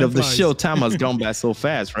to the end of the show. Time has gone by so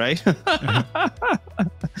fast, right?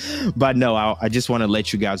 But no, I just want to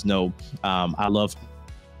let you guys know I love,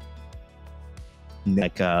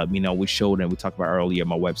 we showed and we talked about earlier.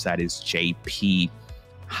 My website is jphightek.com.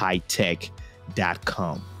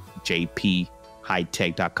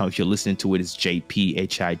 jphightek.com. If you're listening to it, it's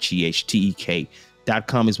jphightek.com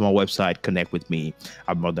is my website. Connect with me.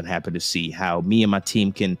 I'm more than happy to see how me and my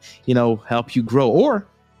team can, help you grow. Or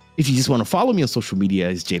if you just want to follow me on social media,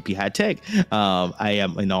 it's JP Hightek. I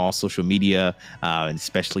am in all social media, and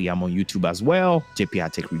especially I'm on YouTube as well. JP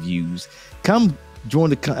Hightek Reviews. Come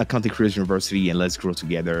join the Content Creators University and let's grow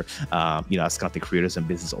together, as content creators and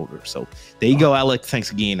business owners. So there you go, Alec.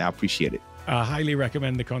 Thanks again. I appreciate it. I highly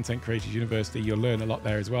recommend the Content Creators University. You'll learn a lot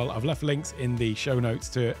there as well. I've left links in the show notes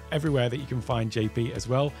to everywhere that you can find JP as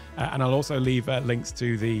well. And I'll also leave links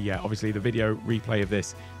to the, obviously the video replay of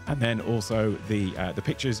this, and then also the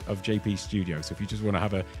pictures of JP's studio. So if you just want to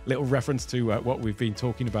have a little reference to what we've been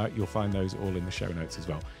talking about, you'll find those all in the show notes as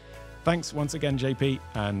well. Thanks once again, JP.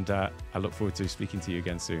 And I look forward to speaking to you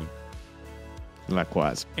again soon.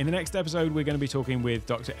 Likewise. In the next episode, we're going to be talking with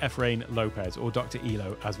Dr. Efrain Lopez, or Dr.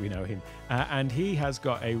 Elo, as we know him. And he has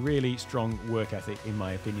got a really strong work ethic, in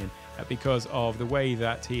my opinion, because of the way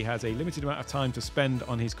that he has a limited amount of time to spend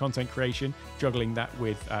on his content creation, juggling that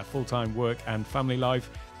with full-time work and family life,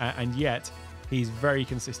 and yet he's very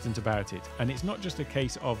consistent about it. And it's not just a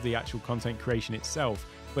case of the actual content creation itself,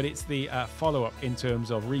 but it's the follow-up in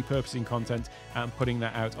terms of repurposing content and putting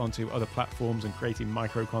that out onto other platforms and creating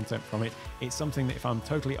micro content from it. It's something that, if I'm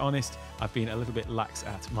totally honest, I've been a little bit lax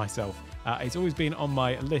at myself. It's always been on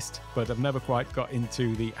my list, but I've never quite got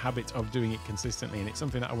into the habit of doing it consistently, and it's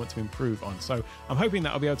something that I want to improve on. So I'm hoping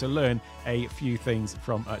that I'll be able to learn a few things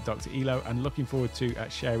from Dr. Elo, and looking forward to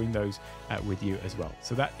sharing those with you as well.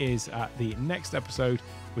 So that is the next episode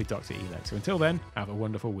with Dr. Elo. So until then, have a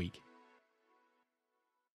wonderful week.